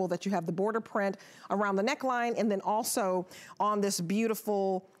adorable that you have the border print around the neckline and then also on this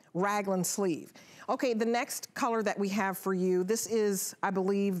beautiful raglan sleeve. Okay, the next color that we have for you, this is, I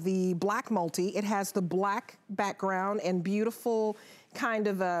believe, the black multi. It has the black background and beautiful kind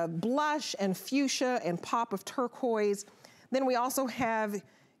of a blush and fuchsia and pop of turquoise. Then we also have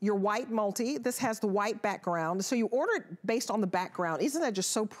your white multi. This has the white background. So you order it based on the background. Isn't that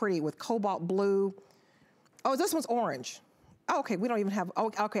just so pretty with cobalt blue? Oh, this one's orange. Oh, okay, we don't even have,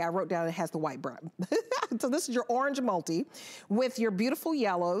 okay, I wrote down it has the white brown. So this is your orange multi with your beautiful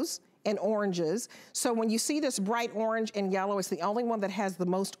yellows and oranges. So when you see this bright orange and yellow, it's the only one that has the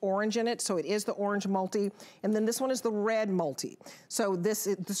most orange in it. So it is the orange multi. And then this one is the red multi. So this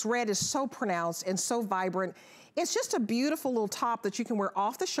red is so pronounced and so vibrant. It's just a beautiful little top that you can wear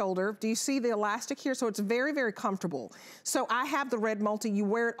off the shoulder. Do you see the elastic here? So it's very, very comfortable. So I have the red multi. You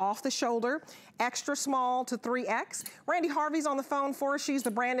wear it off the shoulder, extra small to 3X. Randy Harvey's on the phone for us. She's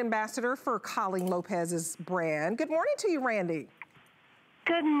the brand ambassador for Colleen Lopez's brand. Good morning to you, Randy.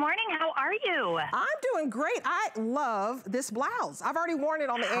 Good morning. How are you? I'm doing great. I love this blouse. I've already worn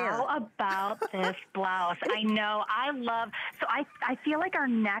it on the air. How about this blouse? I know. I love. So I feel like our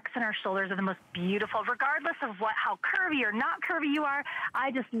necks and our shoulders are the most beautiful, regardless of how curvy or not curvy you are.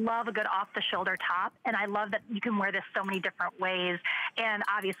 I just love a good off-the-shoulder top, and I love that you can wear this so many different ways. And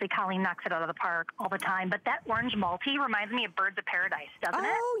obviously, Colleen knocks it out of the park all the time. But that orange multi reminds me of Birds of Paradise, doesn't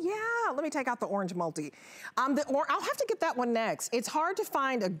it? Oh yeah. Let me take out the orange multi. I'll have to get that one next. It's hard to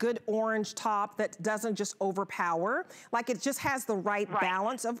find a good orange top that doesn't just overpower. Like it just has the right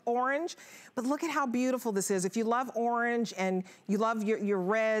balance of orange. But look at how beautiful this is. If you love orange and you love your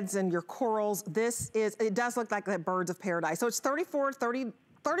reds and your corals, it does look like that Birds of Paradise. So it's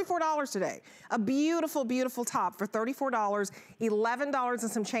 $34 today. A beautiful, beautiful top for $34, $11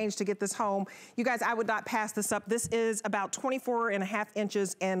 and some change to get this home. You guys, I would not pass this up. This is about 24.5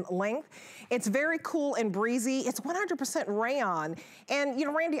 inches in length. It's very cool and breezy. It's 100% rayon. And you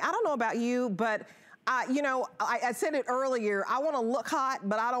know, Randy, I don't know about you, but you know, I said it earlier, I want to look hot,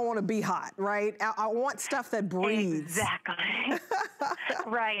 but I don't want to be hot, right? I want stuff that breathes. Exactly.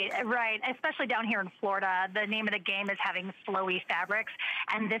 Right. Especially down here in Florida, the name of the game is having flowy fabrics,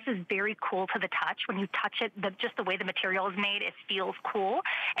 and this is very cool to the touch. When you touch it, just the way the material is made, it feels cool.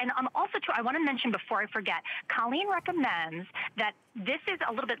 And also, too, I want to mention before I forget, Colleen recommends that this is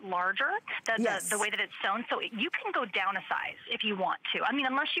a little bit larger, the way that it's sewn, so you can go down a size if you want to. I mean,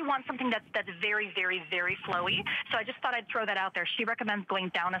 unless you want something that's very, very very, very flowy. So I just thought I'd throw that out there. She recommends going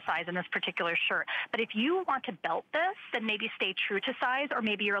down a size in this particular shirt. But if you want to belt this, then maybe stay true to size, or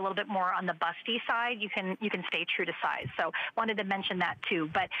maybe you're a little bit more on the busty side, you can stay true to size. So wanted to mention that too.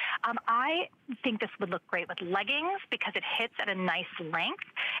 But I think this would look great with leggings because it hits at a nice length,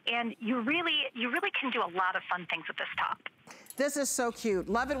 and you really can do a lot of fun things with this top. This is so cute.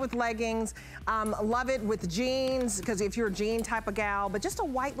 Love it with leggings. Love it with jeans, because if you're a jean type of gal, but just a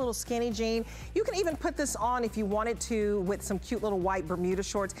white little skinny jean. You can even put this on if you wanted to with some cute little white Bermuda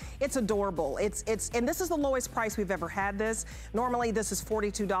shorts. It's adorable. And this is the lowest price we've ever had this. Normally this is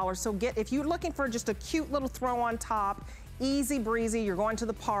 $42. So if you're looking for just a cute little throw on top, easy breezy, you're going to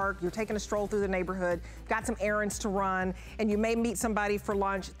the park, you're taking a stroll through the neighborhood, got some errands to run, and you may meet somebody for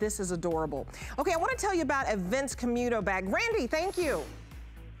lunch. This is adorable. Okay, I want to tell you about a Vince Camuto bag. Randy, thank you.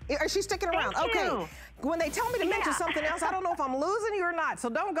 Is she sticking around? Thank you. Okay. When they tell me to mention something else, I don't know if I'm losing you or not, so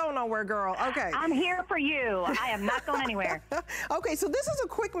don't go nowhere, girl. Okay. I'm here for you. I am not going anywhere. Okay, so this is a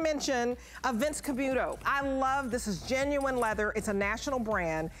quick mention of Vince Camuto. I love, this is genuine leather. It's a national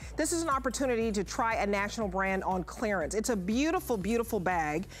brand. This is an opportunity to try a national brand on clearance. It's a beautiful, beautiful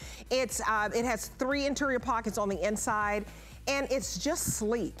bag. It has 3 interior pockets on the inside. And it's just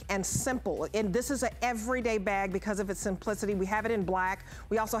sleek and simple. And this is an everyday bag because of its simplicity. We have it in black.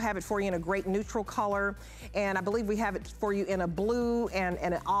 We also have it for you in a great neutral color. And I believe we have it for you in a blue and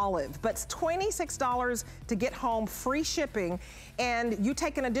an olive. But it's $26 to get home, free shipping. And you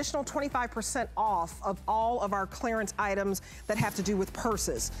take an additional 25% off of all of our clearance items that have to do with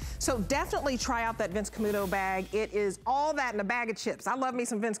purses. So definitely try out that Vince Camuto bag. It is all that in a bag of chips. I love me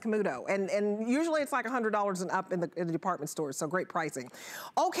some Vince Camuto. And usually it's like $100 and up in the department stores. So great pricing.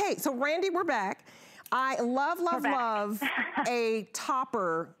 Okay, so Randy, we're back. I love a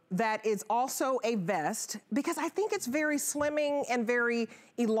topper that is also a vest, because I think it's very slimming and very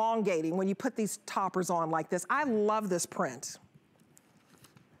elongating when you put these toppers on like this. I love this print.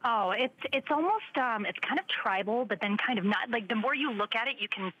 Oh, it's almost, it's kind of tribal, but then kind of not. Like, the more you look at it, you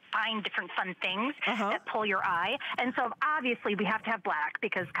can find different fun things that pull your eye. And so obviously we have to have black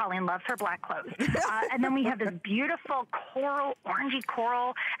because Colleen loves her black clothes. And then we have this beautiful coral, orangey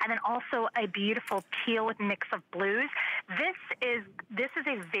coral, and then also a beautiful teal with mix of blues. This is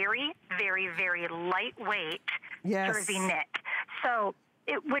a very, very, very lightweight jersey knit. So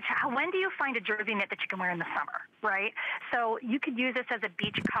when do you find a jersey knit that you can wear in the summer, right? So you could use this as a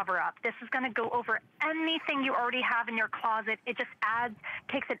beach cover-up. This is going to go over anything you already have in your closet. It just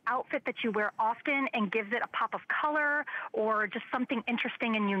takes an outfit that you wear often and gives it a pop of color or just something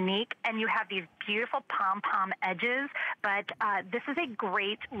interesting and unique. And you have these beautiful pom-pom edges. But this is a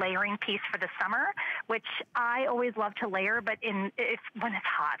great layering piece for the summer, which I always love to layer. But when it's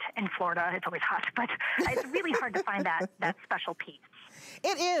hot in Florida, it's always hot. But it's really hard to find that special piece.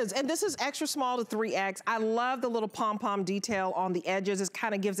 It is, and this is extra small to 3X. I love the little pom-pom detail on the edges. It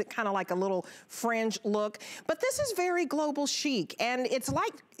kind of gives it kind of like a little fringe look. But this is very global chic, and it's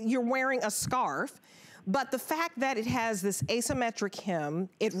like you're wearing a scarf. But the fact that it has this asymmetric hem,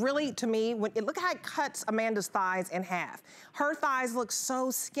 it really, to me, look how it cuts Amanda's thighs in half. Her thighs look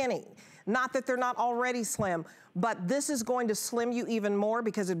so skinny. Not that they're not already slim, but this is going to slim you even more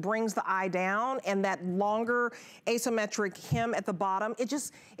because it brings the eye down, and that longer asymmetric hem at the bottom, it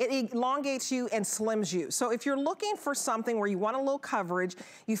elongates you and slims you. So if you're looking for something where you want a little coverage,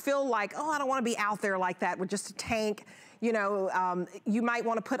 you feel like, oh, I don't want to be out there like that with just a tank, you know, you might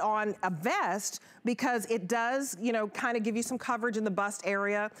want to put on a vest because it does, you know, kind of give you some coverage in the bust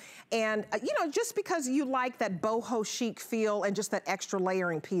area. And, you know, just because you like that boho chic feel and just that extra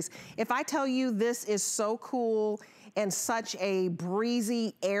layering piece. If I tell you this is so cool and such a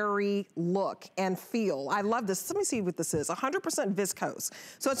breezy, airy look and feel. I love this. Let me see what this is. 100% viscose.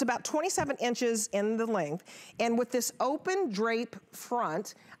 So it's about 27 inches in the length. And with this open drape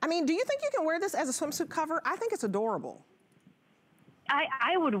front, I mean, do you think you can wear this as a swimsuit cover? I think it's adorable.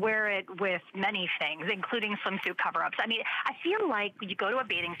 I would wear it with many things, including swimsuit cover-ups. I mean, I feel like you go to a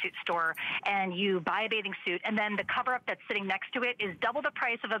bathing suit store and you buy a bathing suit, and then the cover-up that's sitting next to it is double the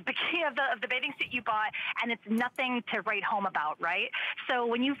price of a bikini of the bathing suit you bought, and it's nothing to write home about, right? So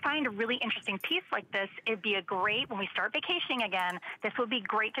when you find a really interesting piece like this, it'd be when we start vacationing again, this would be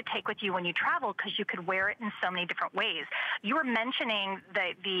great to take with you when you travel because you could wear it in so many different ways. You were mentioning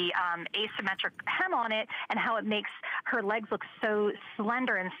the asymmetric hem on it and how it makes her legs look so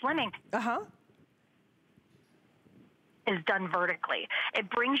slender and slimming. is done vertically. It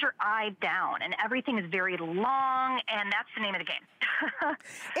brings your eye down, and everything is very long, and that's the name of the game.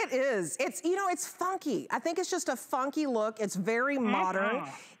 It is. It's, you know, it's funky. I think it's just a funky look. It's very modern.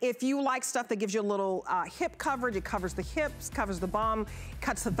 If you like stuff that gives you a little hip coverage, it covers the hips, covers the bum,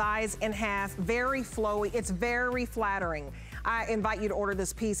 cuts the thighs in half, very flowy. It's very flattering. I invite you to order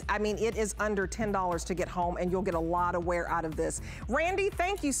this piece. I mean, it is under $10 to get home, and you'll get a lot of wear out of this. Randy,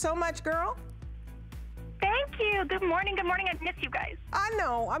 thank you so much, girl. Thank you. Good morning. Good morning. I miss you guys. I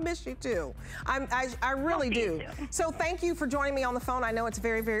know. I miss you too. I really do. So thank you for joining me on the phone. I know it's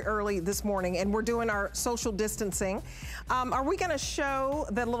very, very early this morning, and we're doing our social distancing. Are we going to show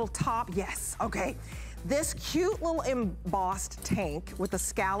the little top? Yes. Okay. This cute little embossed tank with a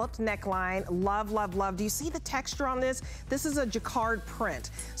scalloped neckline. Love, love, love. Do you see the texture on this? This is a jacquard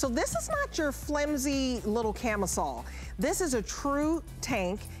print. So this is not your flimsy little camisole. This is a true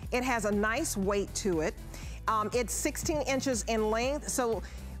tank. It has a nice weight to it. It's 16 inches in length. So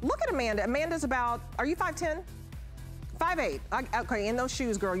look at Amanda. Amanda's about, are you 5'10"? 5'8". Okay, in those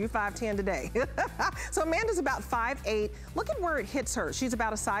shoes, girl, you're 5'10" today. So Amanda's about 5'8". Look at where it hits her. She's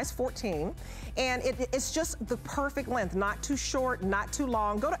about a size 14. And it's just the perfect length, not too short, not too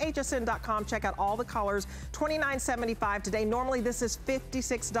long. Go to hsn.com, check out all the colors. $29.75 today. Normally this is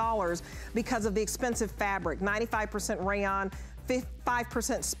 $56 because of the expensive fabric. 95% rayon, 5%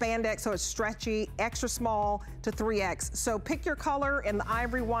 spandex, so it's stretchy, extra small to 3X. So pick your color in the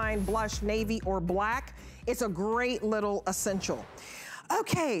ivory wine, blush, navy, or black. It's a great little essential.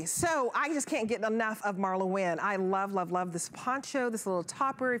 Okay, so I just can't get enough of Marla Wynne. I love, love, love this poncho, this little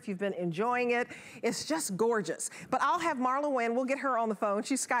topper, if you've been enjoying it. It's just gorgeous. But I'll have Marla Wynne, we'll get her on the phone.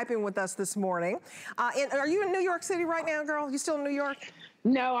 She's Skyping with us this morning. Are you in New York City right now, girl? You still in New York?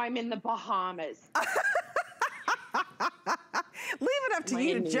 No, I'm in the Bahamas. Leave it up to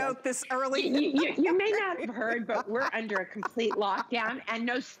you to joke this early. You may not have heard, but we're under a complete lockdown, and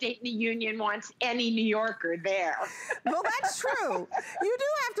no state in the union wants any New Yorker there. Well, that's true. You do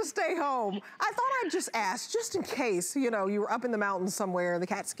have to stay home. I thought I'd just ask, just in case, you know, you were up in the mountains somewhere, the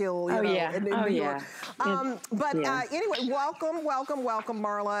Catskill, in New York. Anyway, welcome, welcome, welcome,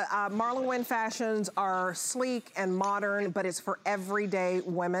 Marla. Marla Wynne fashions are sleek and modern, but it's for everyday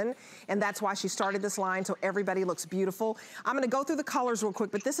women, and that's why she started this line, so everybody looks beautiful. I'm going to go through the colors real quick,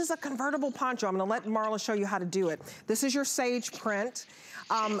 but this is a convertible poncho. I'm going to let Marla show you how to do it. This is your sage print.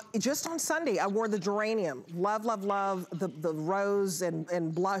 Just on Sunday, I wore the geranium. Love, love, love the rose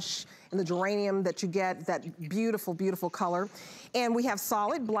and blush and the geranium that you get, that beautiful, beautiful color. And we have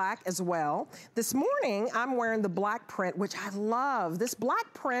solid black as well. This morning, I'm wearing the black print, which I love. This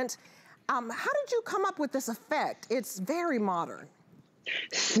black print, how did you come up with this effect? It's very modern.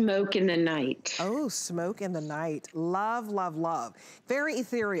 Smoke in the night. Oh, smoke in the night. Love, love, love. Very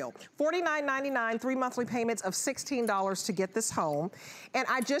ethereal. $49.99, 3 monthly payments of $16 to get this home. And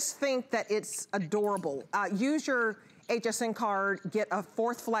I just think that it's adorable. Use your HSN card, get a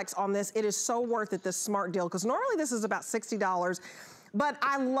 4th flex on this. It is so worth it, this smart deal, because normally this is about $60. But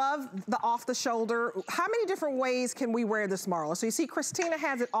I love the off the shoulder. How many different ways can we wear this, Marla? So you see Christina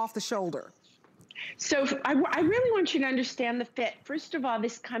has it off the shoulder. So I really want you to understand the fit. First of all,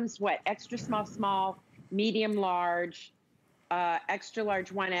 this comes what? Extra small, small, medium, large, extra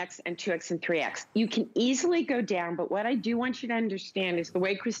large 1X, and 2X and 3X. You can easily go down, but what I do want you to understand is the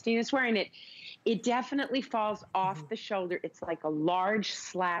way Christina's wearing it, it definitely falls off the shoulder. It's like a large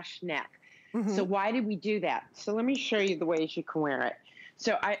slash neck. So why did we do that? So let me show you the ways you can wear it.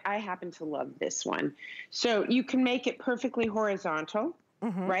 So I happen to love this one. So you can make it perfectly horizontal.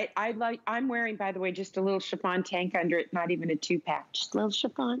 Right? I'm wearing, by the way, just a little chiffon tank under it, not even a 2-pack, just a little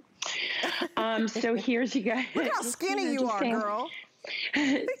chiffon. So here's you guys. Look how skinny you are, girl.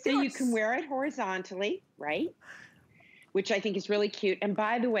 So you can wear it horizontally, right? Which I think is really cute. And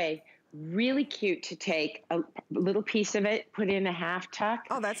by the way, really cute to take a little piece of it, put in a half tuck.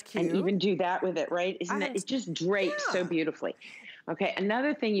 Oh, that's cute. And even do that with it, right? Isn't that, it just drapes so beautifully. Okay,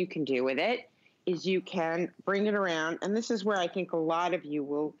 another thing you can do with it is you can bring it around, and this is where I think a lot of you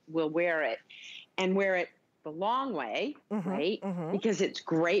will wear it, and wear it the long way, right? Because it's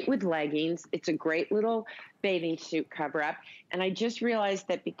great with leggings. It's a great little bathing suit cover-up. And I just realized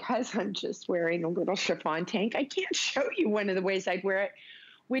that because I'm just wearing a little chiffon tank, I can't show you one of the ways I'd wear it,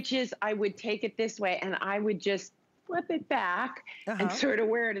 which is I would take it this way, and I would just flip it back and sort of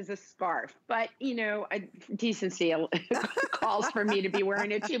wear it as a scarf. But, you know, decency calls for me to be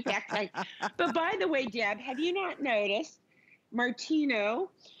wearing a 2-pack tank. But by the way, Deb, have you not noticed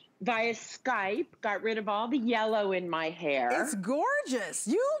Martino via Skype got rid of all the yellow in my hair? It's gorgeous.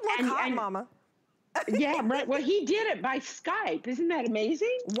 You look hot, Mama. Yeah, right. Well, he did it by Skype. Isn't that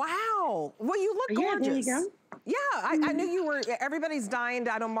amazing? Wow. Well, you look gorgeous. There you go. Yeah, I knew you were, everybody's dying.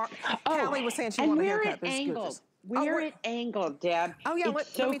 I know Callie was saying she wanted a haircut. Wear it angled, Deb. Oh yeah,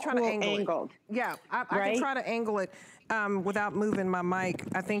 let me try to angle it. Yeah, I can try to angle it without moving my mic.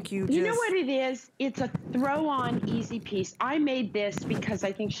 I think you know what it is? It's a throw-on easy piece. I made this because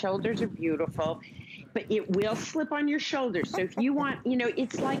I think shoulders are beautiful, but it will slip on your shoulders. So if you want,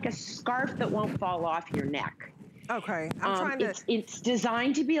 it's like a scarf that won't fall off your neck. Okay, I'm trying to... It's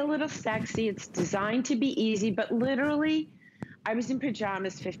designed to be a little sexy. It's designed to be easy, but literally... I was in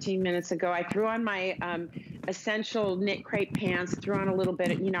pajamas 15 minutes ago. I threw on my essential knit crepe pants, threw on a little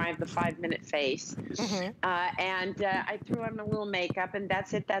bit of, I have the 5-minute face. And I threw on a little makeup, and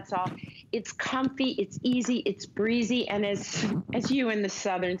that's it. That's all. It's comfy. It's easy. It's breezy. And as you in the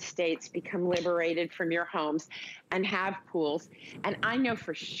southern states become liberated from your homes and have pools, and I know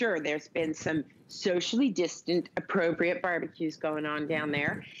for sure there's been some socially distant, appropriate barbecues going on down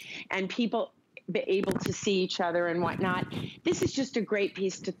there, and people be able to see each other and whatnot. This is just a great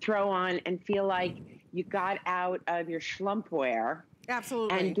piece to throw on and feel like you got out of your schlump wear.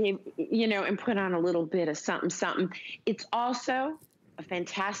 Absolutely. And gave, and put on a little bit of something. It's also a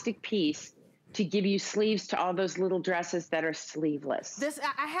fantastic piece to give you sleeves to all those little dresses that are sleeveless.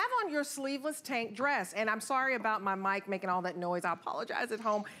 I have on your sleeveless tank dress, and I'm sorry about my mic making all that noise. I apologize at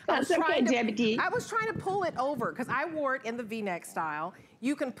home. That's okay, Debbie D. I was trying to pull it over because I wore it in the V-neck style.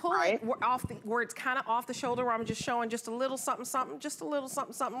 You can pull it off where it's kind of off the shoulder, where I'm just showing just a little something, just a little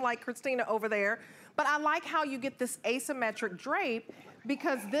something like Christina over there. But I like how you get this asymmetric drape,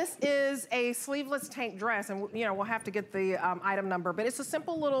 because this is a sleeveless tank dress, and we'll have to get the item number, but it's a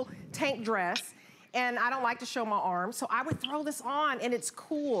simple little tank dress, and I don't like to show my arms, so I would throw this on, and it's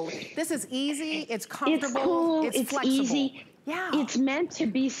cool. This is easy, it's comfortable, it's cool, it's flexible. Easy. Yeah. It's meant to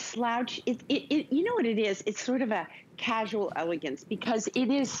be slouchy. You know what it is? It's sort of a casual elegance, because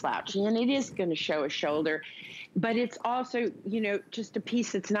it is slouchy, and it is going to show a shoulder, but it's also, just a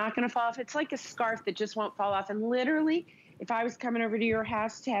piece that's not going to fall off. It's like a scarf that just won't fall off, and literally, if I was coming over to your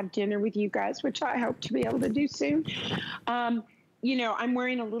house to have dinner with you guys, which I hope to be able to do soon, I'm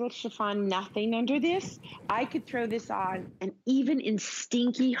wearing a little chiffon nothing under this. I could throw this on, and even in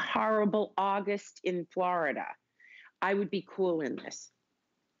stinky, horrible August in Florida, I would be cool in this.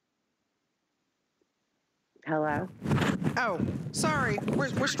 Hello? Oh, sorry.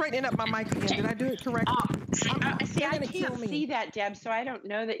 We're straightening up my mic again. Did I do it correctly? See, I can't see that, Deb, so I don't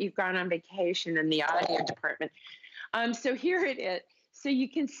know that you've gone on vacation in the audio department. So here it is. So you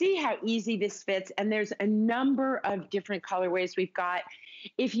can see how easy this fits, and there's a number of different colorways we've got.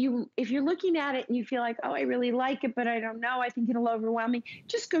 If you're looking at it and you feel like, oh, I really like it, but I don't know, I think it'll overwhelm me,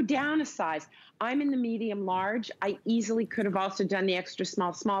 just go down a size. I'm in the medium large. I easily could have also done the extra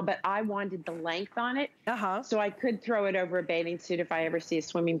small, but I wanted the length on it. So I could throw it over a bathing suit if I ever see a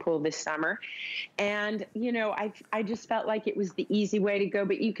swimming pool this summer. And, I just felt like it was the easy way to go,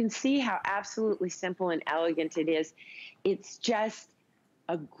 but you can see how absolutely simple and elegant it is. It's just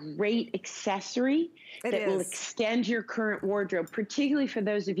a great accessory that will extend your current wardrobe, particularly for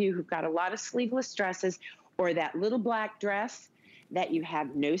those of you who've got a lot of sleeveless dresses, or that little black dress that you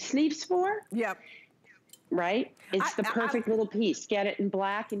have no sleeves for. Yep. Right? It's the perfect little piece. Get it in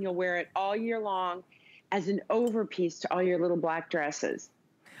black, and you'll wear it all year long as an overpiece to all your little black dresses.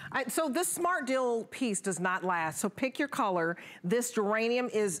 So this Smart Deal piece does not last, so pick your color. This geranium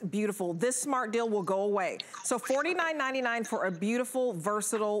is beautiful. This Smart Deal will go away. So $49.99 for a beautiful,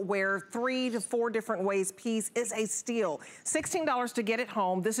 versatile, wear 3 to 4 different ways piece is a steal. $16 to get it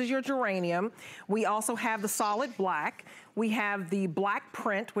home. This is your geranium. We also have the solid black. We have the black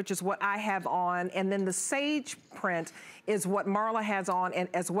print, which is what I have on, and then the sage print is what Marla has on, and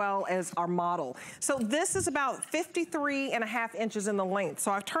as well as our model. So this is about 53.5 inches in the length.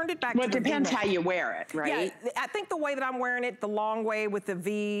 So I've turned it back to the it depends how you wear it, right? Yeah, I think the way that I'm wearing it, the long way with the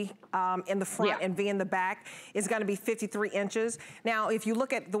V in the front and V in the back, is gonna be 53 inches. Now, if you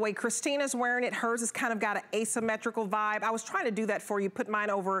look at the way Christina's wearing it, hers has kind of got an asymmetrical vibe. I was trying to do that for you, put mine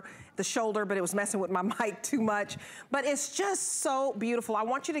over the shoulder, but it was messing with my mic too much. But it's just so beautiful. I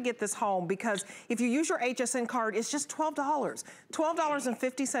want you to get this home, because if you use your HSN card, it's just $12.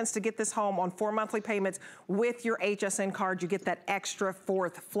 $12.50 to get this home on 4 monthly payments with your HSN card. You get that extra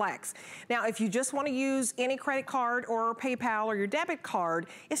 4th flex. Now, if you just want to use any credit card or PayPal or your debit card,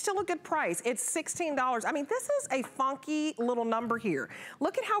 it's still a good price. It's $16. I mean, this is a funky little number here.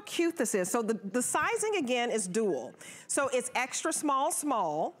 Look at how cute this is. So the sizing, again, is dual. So it's extra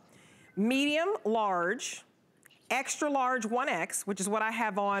small, medium, large, extra large 1X, which is what I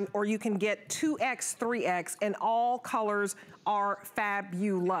have on, or you can get 2X, 3X, and all colors are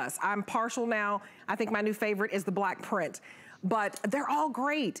fabulous. I'm partial now. I think my new favorite is the black print. but they're all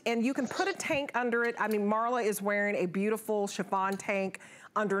great. And you can put a tank under it. I mean, Marla is wearing a beautiful chiffon tank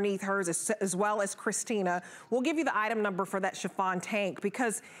underneath hers, as well as Christina. We'll give you the item number for that chiffon tank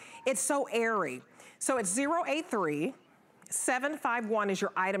because it's so airy. So it's 083-751 is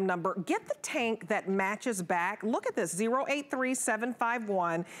your item number. Get the tank that matches back. Look at this,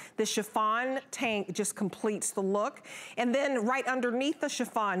 083-751. The chiffon tank just completes the look. And then right underneath the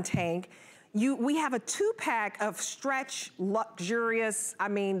chiffon tank, we have a 2-pack of stretch, luxurious, I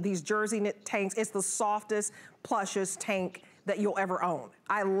mean, these jersey knit tanks. It's the softest, plushest tank that you'll ever own.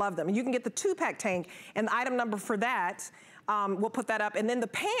 I love them. And you can get the 2-pack tank, and the item number for that, we'll put that up. And then the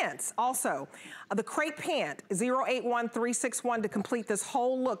pants also, the crepe pant, 081361 to complete this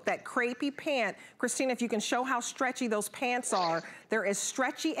whole look, that crepey pant. Christina, if you can show how stretchy those pants are, they're as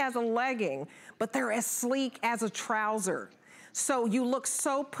stretchy as a legging, but they're as sleek as a trouser. So you look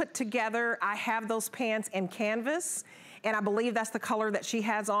so put together. I have those pants in canvas, and I believe that's the color that she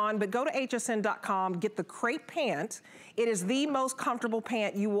has on, but go to hsn.com, get the crepe pant. It is the most comfortable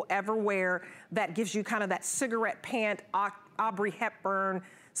pant you will ever wear that gives you kind of that cigarette pant, Audrey Hepburn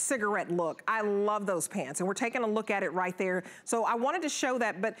cigarette look. I love those pants, and we're taking a look at it right there. So I wanted to show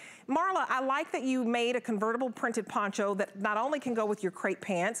that, but Marla, I like that you made a convertible printed poncho that not only can go with your crepe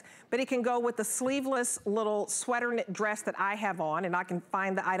pants, but it can go with the sleeveless little sweater knit dress that I have on, and I can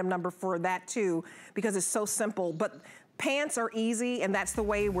find the item number for that too, because it's so simple. But pants are easy, and that's the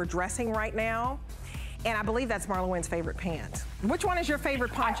way we're dressing right now. And I believe that's Marla Wynn's favorite pant. Which one is your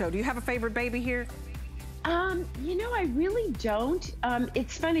favorite poncho? Do you have a favorite baby here? You know, I really don't.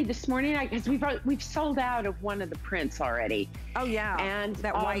 It's funny, this morning, because we've sold out of one of the prints already. Oh yeah, and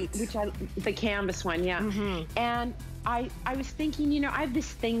that white. The canvas one, yeah. Mm-hmm. And I was thinking, you know, I have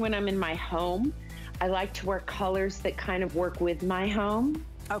this thing when I'm in my home. I like to wear colors that kind of work with my home.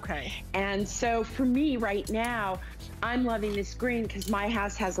 Okay. And so for me right now, I'm loving this green because my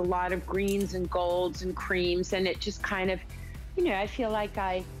house has a lot of greens and golds and creams, and it just kind of, you know, I feel like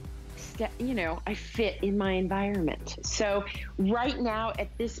I fit in my environment. So right now at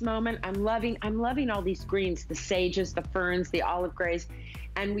this moment, I'm loving all these greens, the sages, the ferns, the olive grays,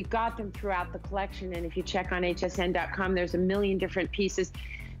 and we've got them throughout the collection. And if you check on hsn.com, there's a million different pieces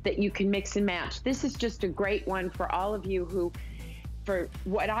that you can mix and match. This is just a great one for all of you who, for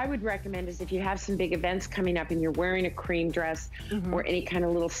what I would recommend is if you have some big events coming up and you're wearing a cream dress or any kind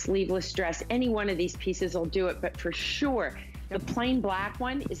of little sleeveless dress, any one of these pieces will do it. But for sure, the plain black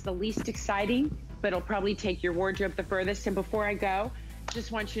one is the least exciting, but it'll probably take your wardrobe the furthest. And before I go,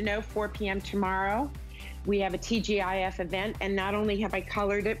 just want you to know, 4 p.m. tomorrow, we have a TGIF event. And not only have I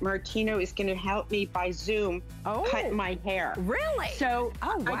colored it, Martino is going to help me by Zoom cut my hair. Really? So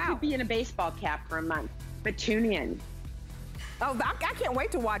I could be in a baseball cap for a month, but tune in. Oh, I can't wait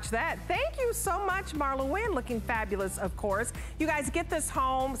to watch that. Thank you so much, Marla Wynn, looking fabulous, of course. You guys get this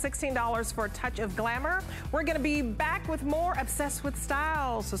home, $16 for a touch of glamour. We're gonna be back with more Obsessed with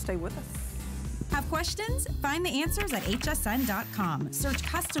Style, so stay with us. Have questions? Find the answers at hsn.com. Search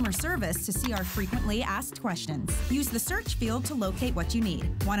customer service to see our frequently asked questions. Use the search field to locate what you need.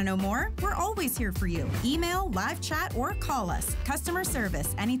 Want to know more? We're always here for you. Email, live chat, or call us. Customer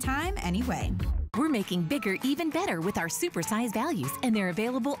service, anytime, anyway. We're making bigger even better with our supersize values, and they're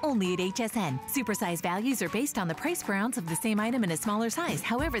available only at HSN. Supersize values are based on the price per ounce of the same item in a smaller size.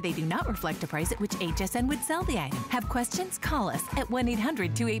 However, they do not reflect a price at which HSN would sell the item. Have questions? Call us at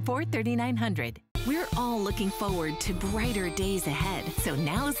 1-800-284-3900. We're all looking forward to brighter days ahead, so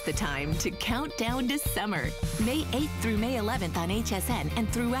now's the time to count down to summer. May 8th through May 11th on HSN and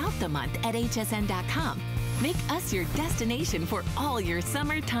throughout the month at hsn.com. Make us your destination for all your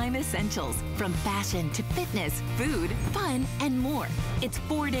summertime essentials, from fashion to fitness, food, fun, and more. It's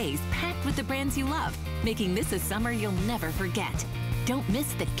 4 days packed with the brands you love, making this a summer you'll never forget. Don't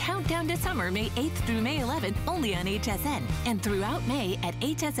miss the countdown to summer, May 8th through May 11th, only on HSN, and throughout May at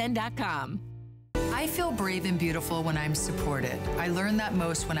hsn.com. I feel brave and beautiful when I'm supported. I learned that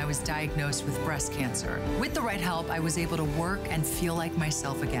most when I was diagnosed with breast cancer. With the right help, I was able to work and feel like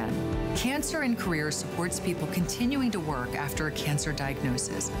myself again. Cancer in Career supports people continuing to work after a cancer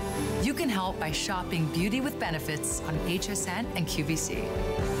diagnosis. You can help by shopping beauty with benefits on HSN and QVC.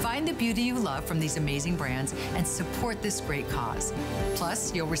 Find the beauty you love from these amazing brands and support this great cause.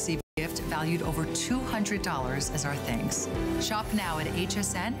 Plus, you'll receive a gift valued over $200 as our thanks. Shop now at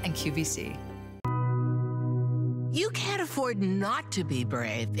HSN and QVC. You can't afford not to be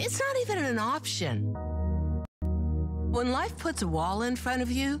brave. It's not even an option. When life puts a wall in front of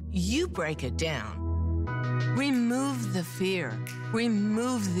you, you break it down. Remove the fear.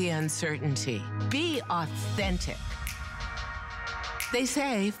 Remove the uncertainty. Be authentic. They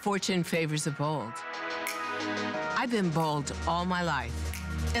say fortune favors the bold. I've been bold all my life,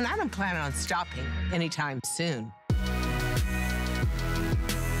 and I don't plan on stopping anytime soon.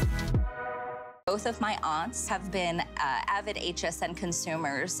 Both of my aunts have been avid HSN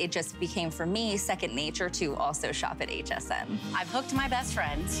consumers. It just became, for me, second nature to also shop at HSN. I've hooked my best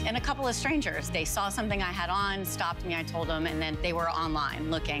friends and a couple of strangers. They saw something I had on, stopped me, I told them, and then they were online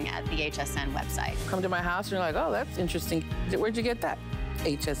looking at the HSN website. Come to my house and you're like, oh, that's interesting. Where'd you get that?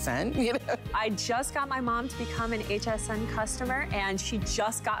 HSN, you know? I just got my mom to become an HSN customer, and she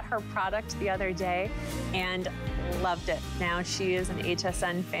just got her product the other day and loved it. Now she is an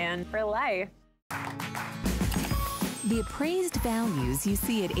HSN fan for life. The appraised values you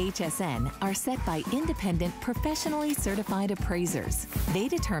see at HSN are set by independent, professionally certified appraisers. They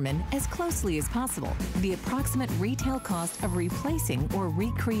determine, as closely as possible, the approximate retail cost of replacing or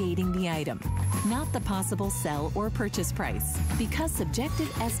recreating the item, not the possible sell or purchase price. Because subjective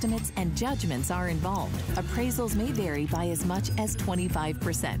estimates and judgments are involved, appraisals may vary by as much as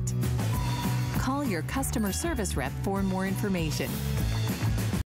 25%. Call your customer service rep for more information.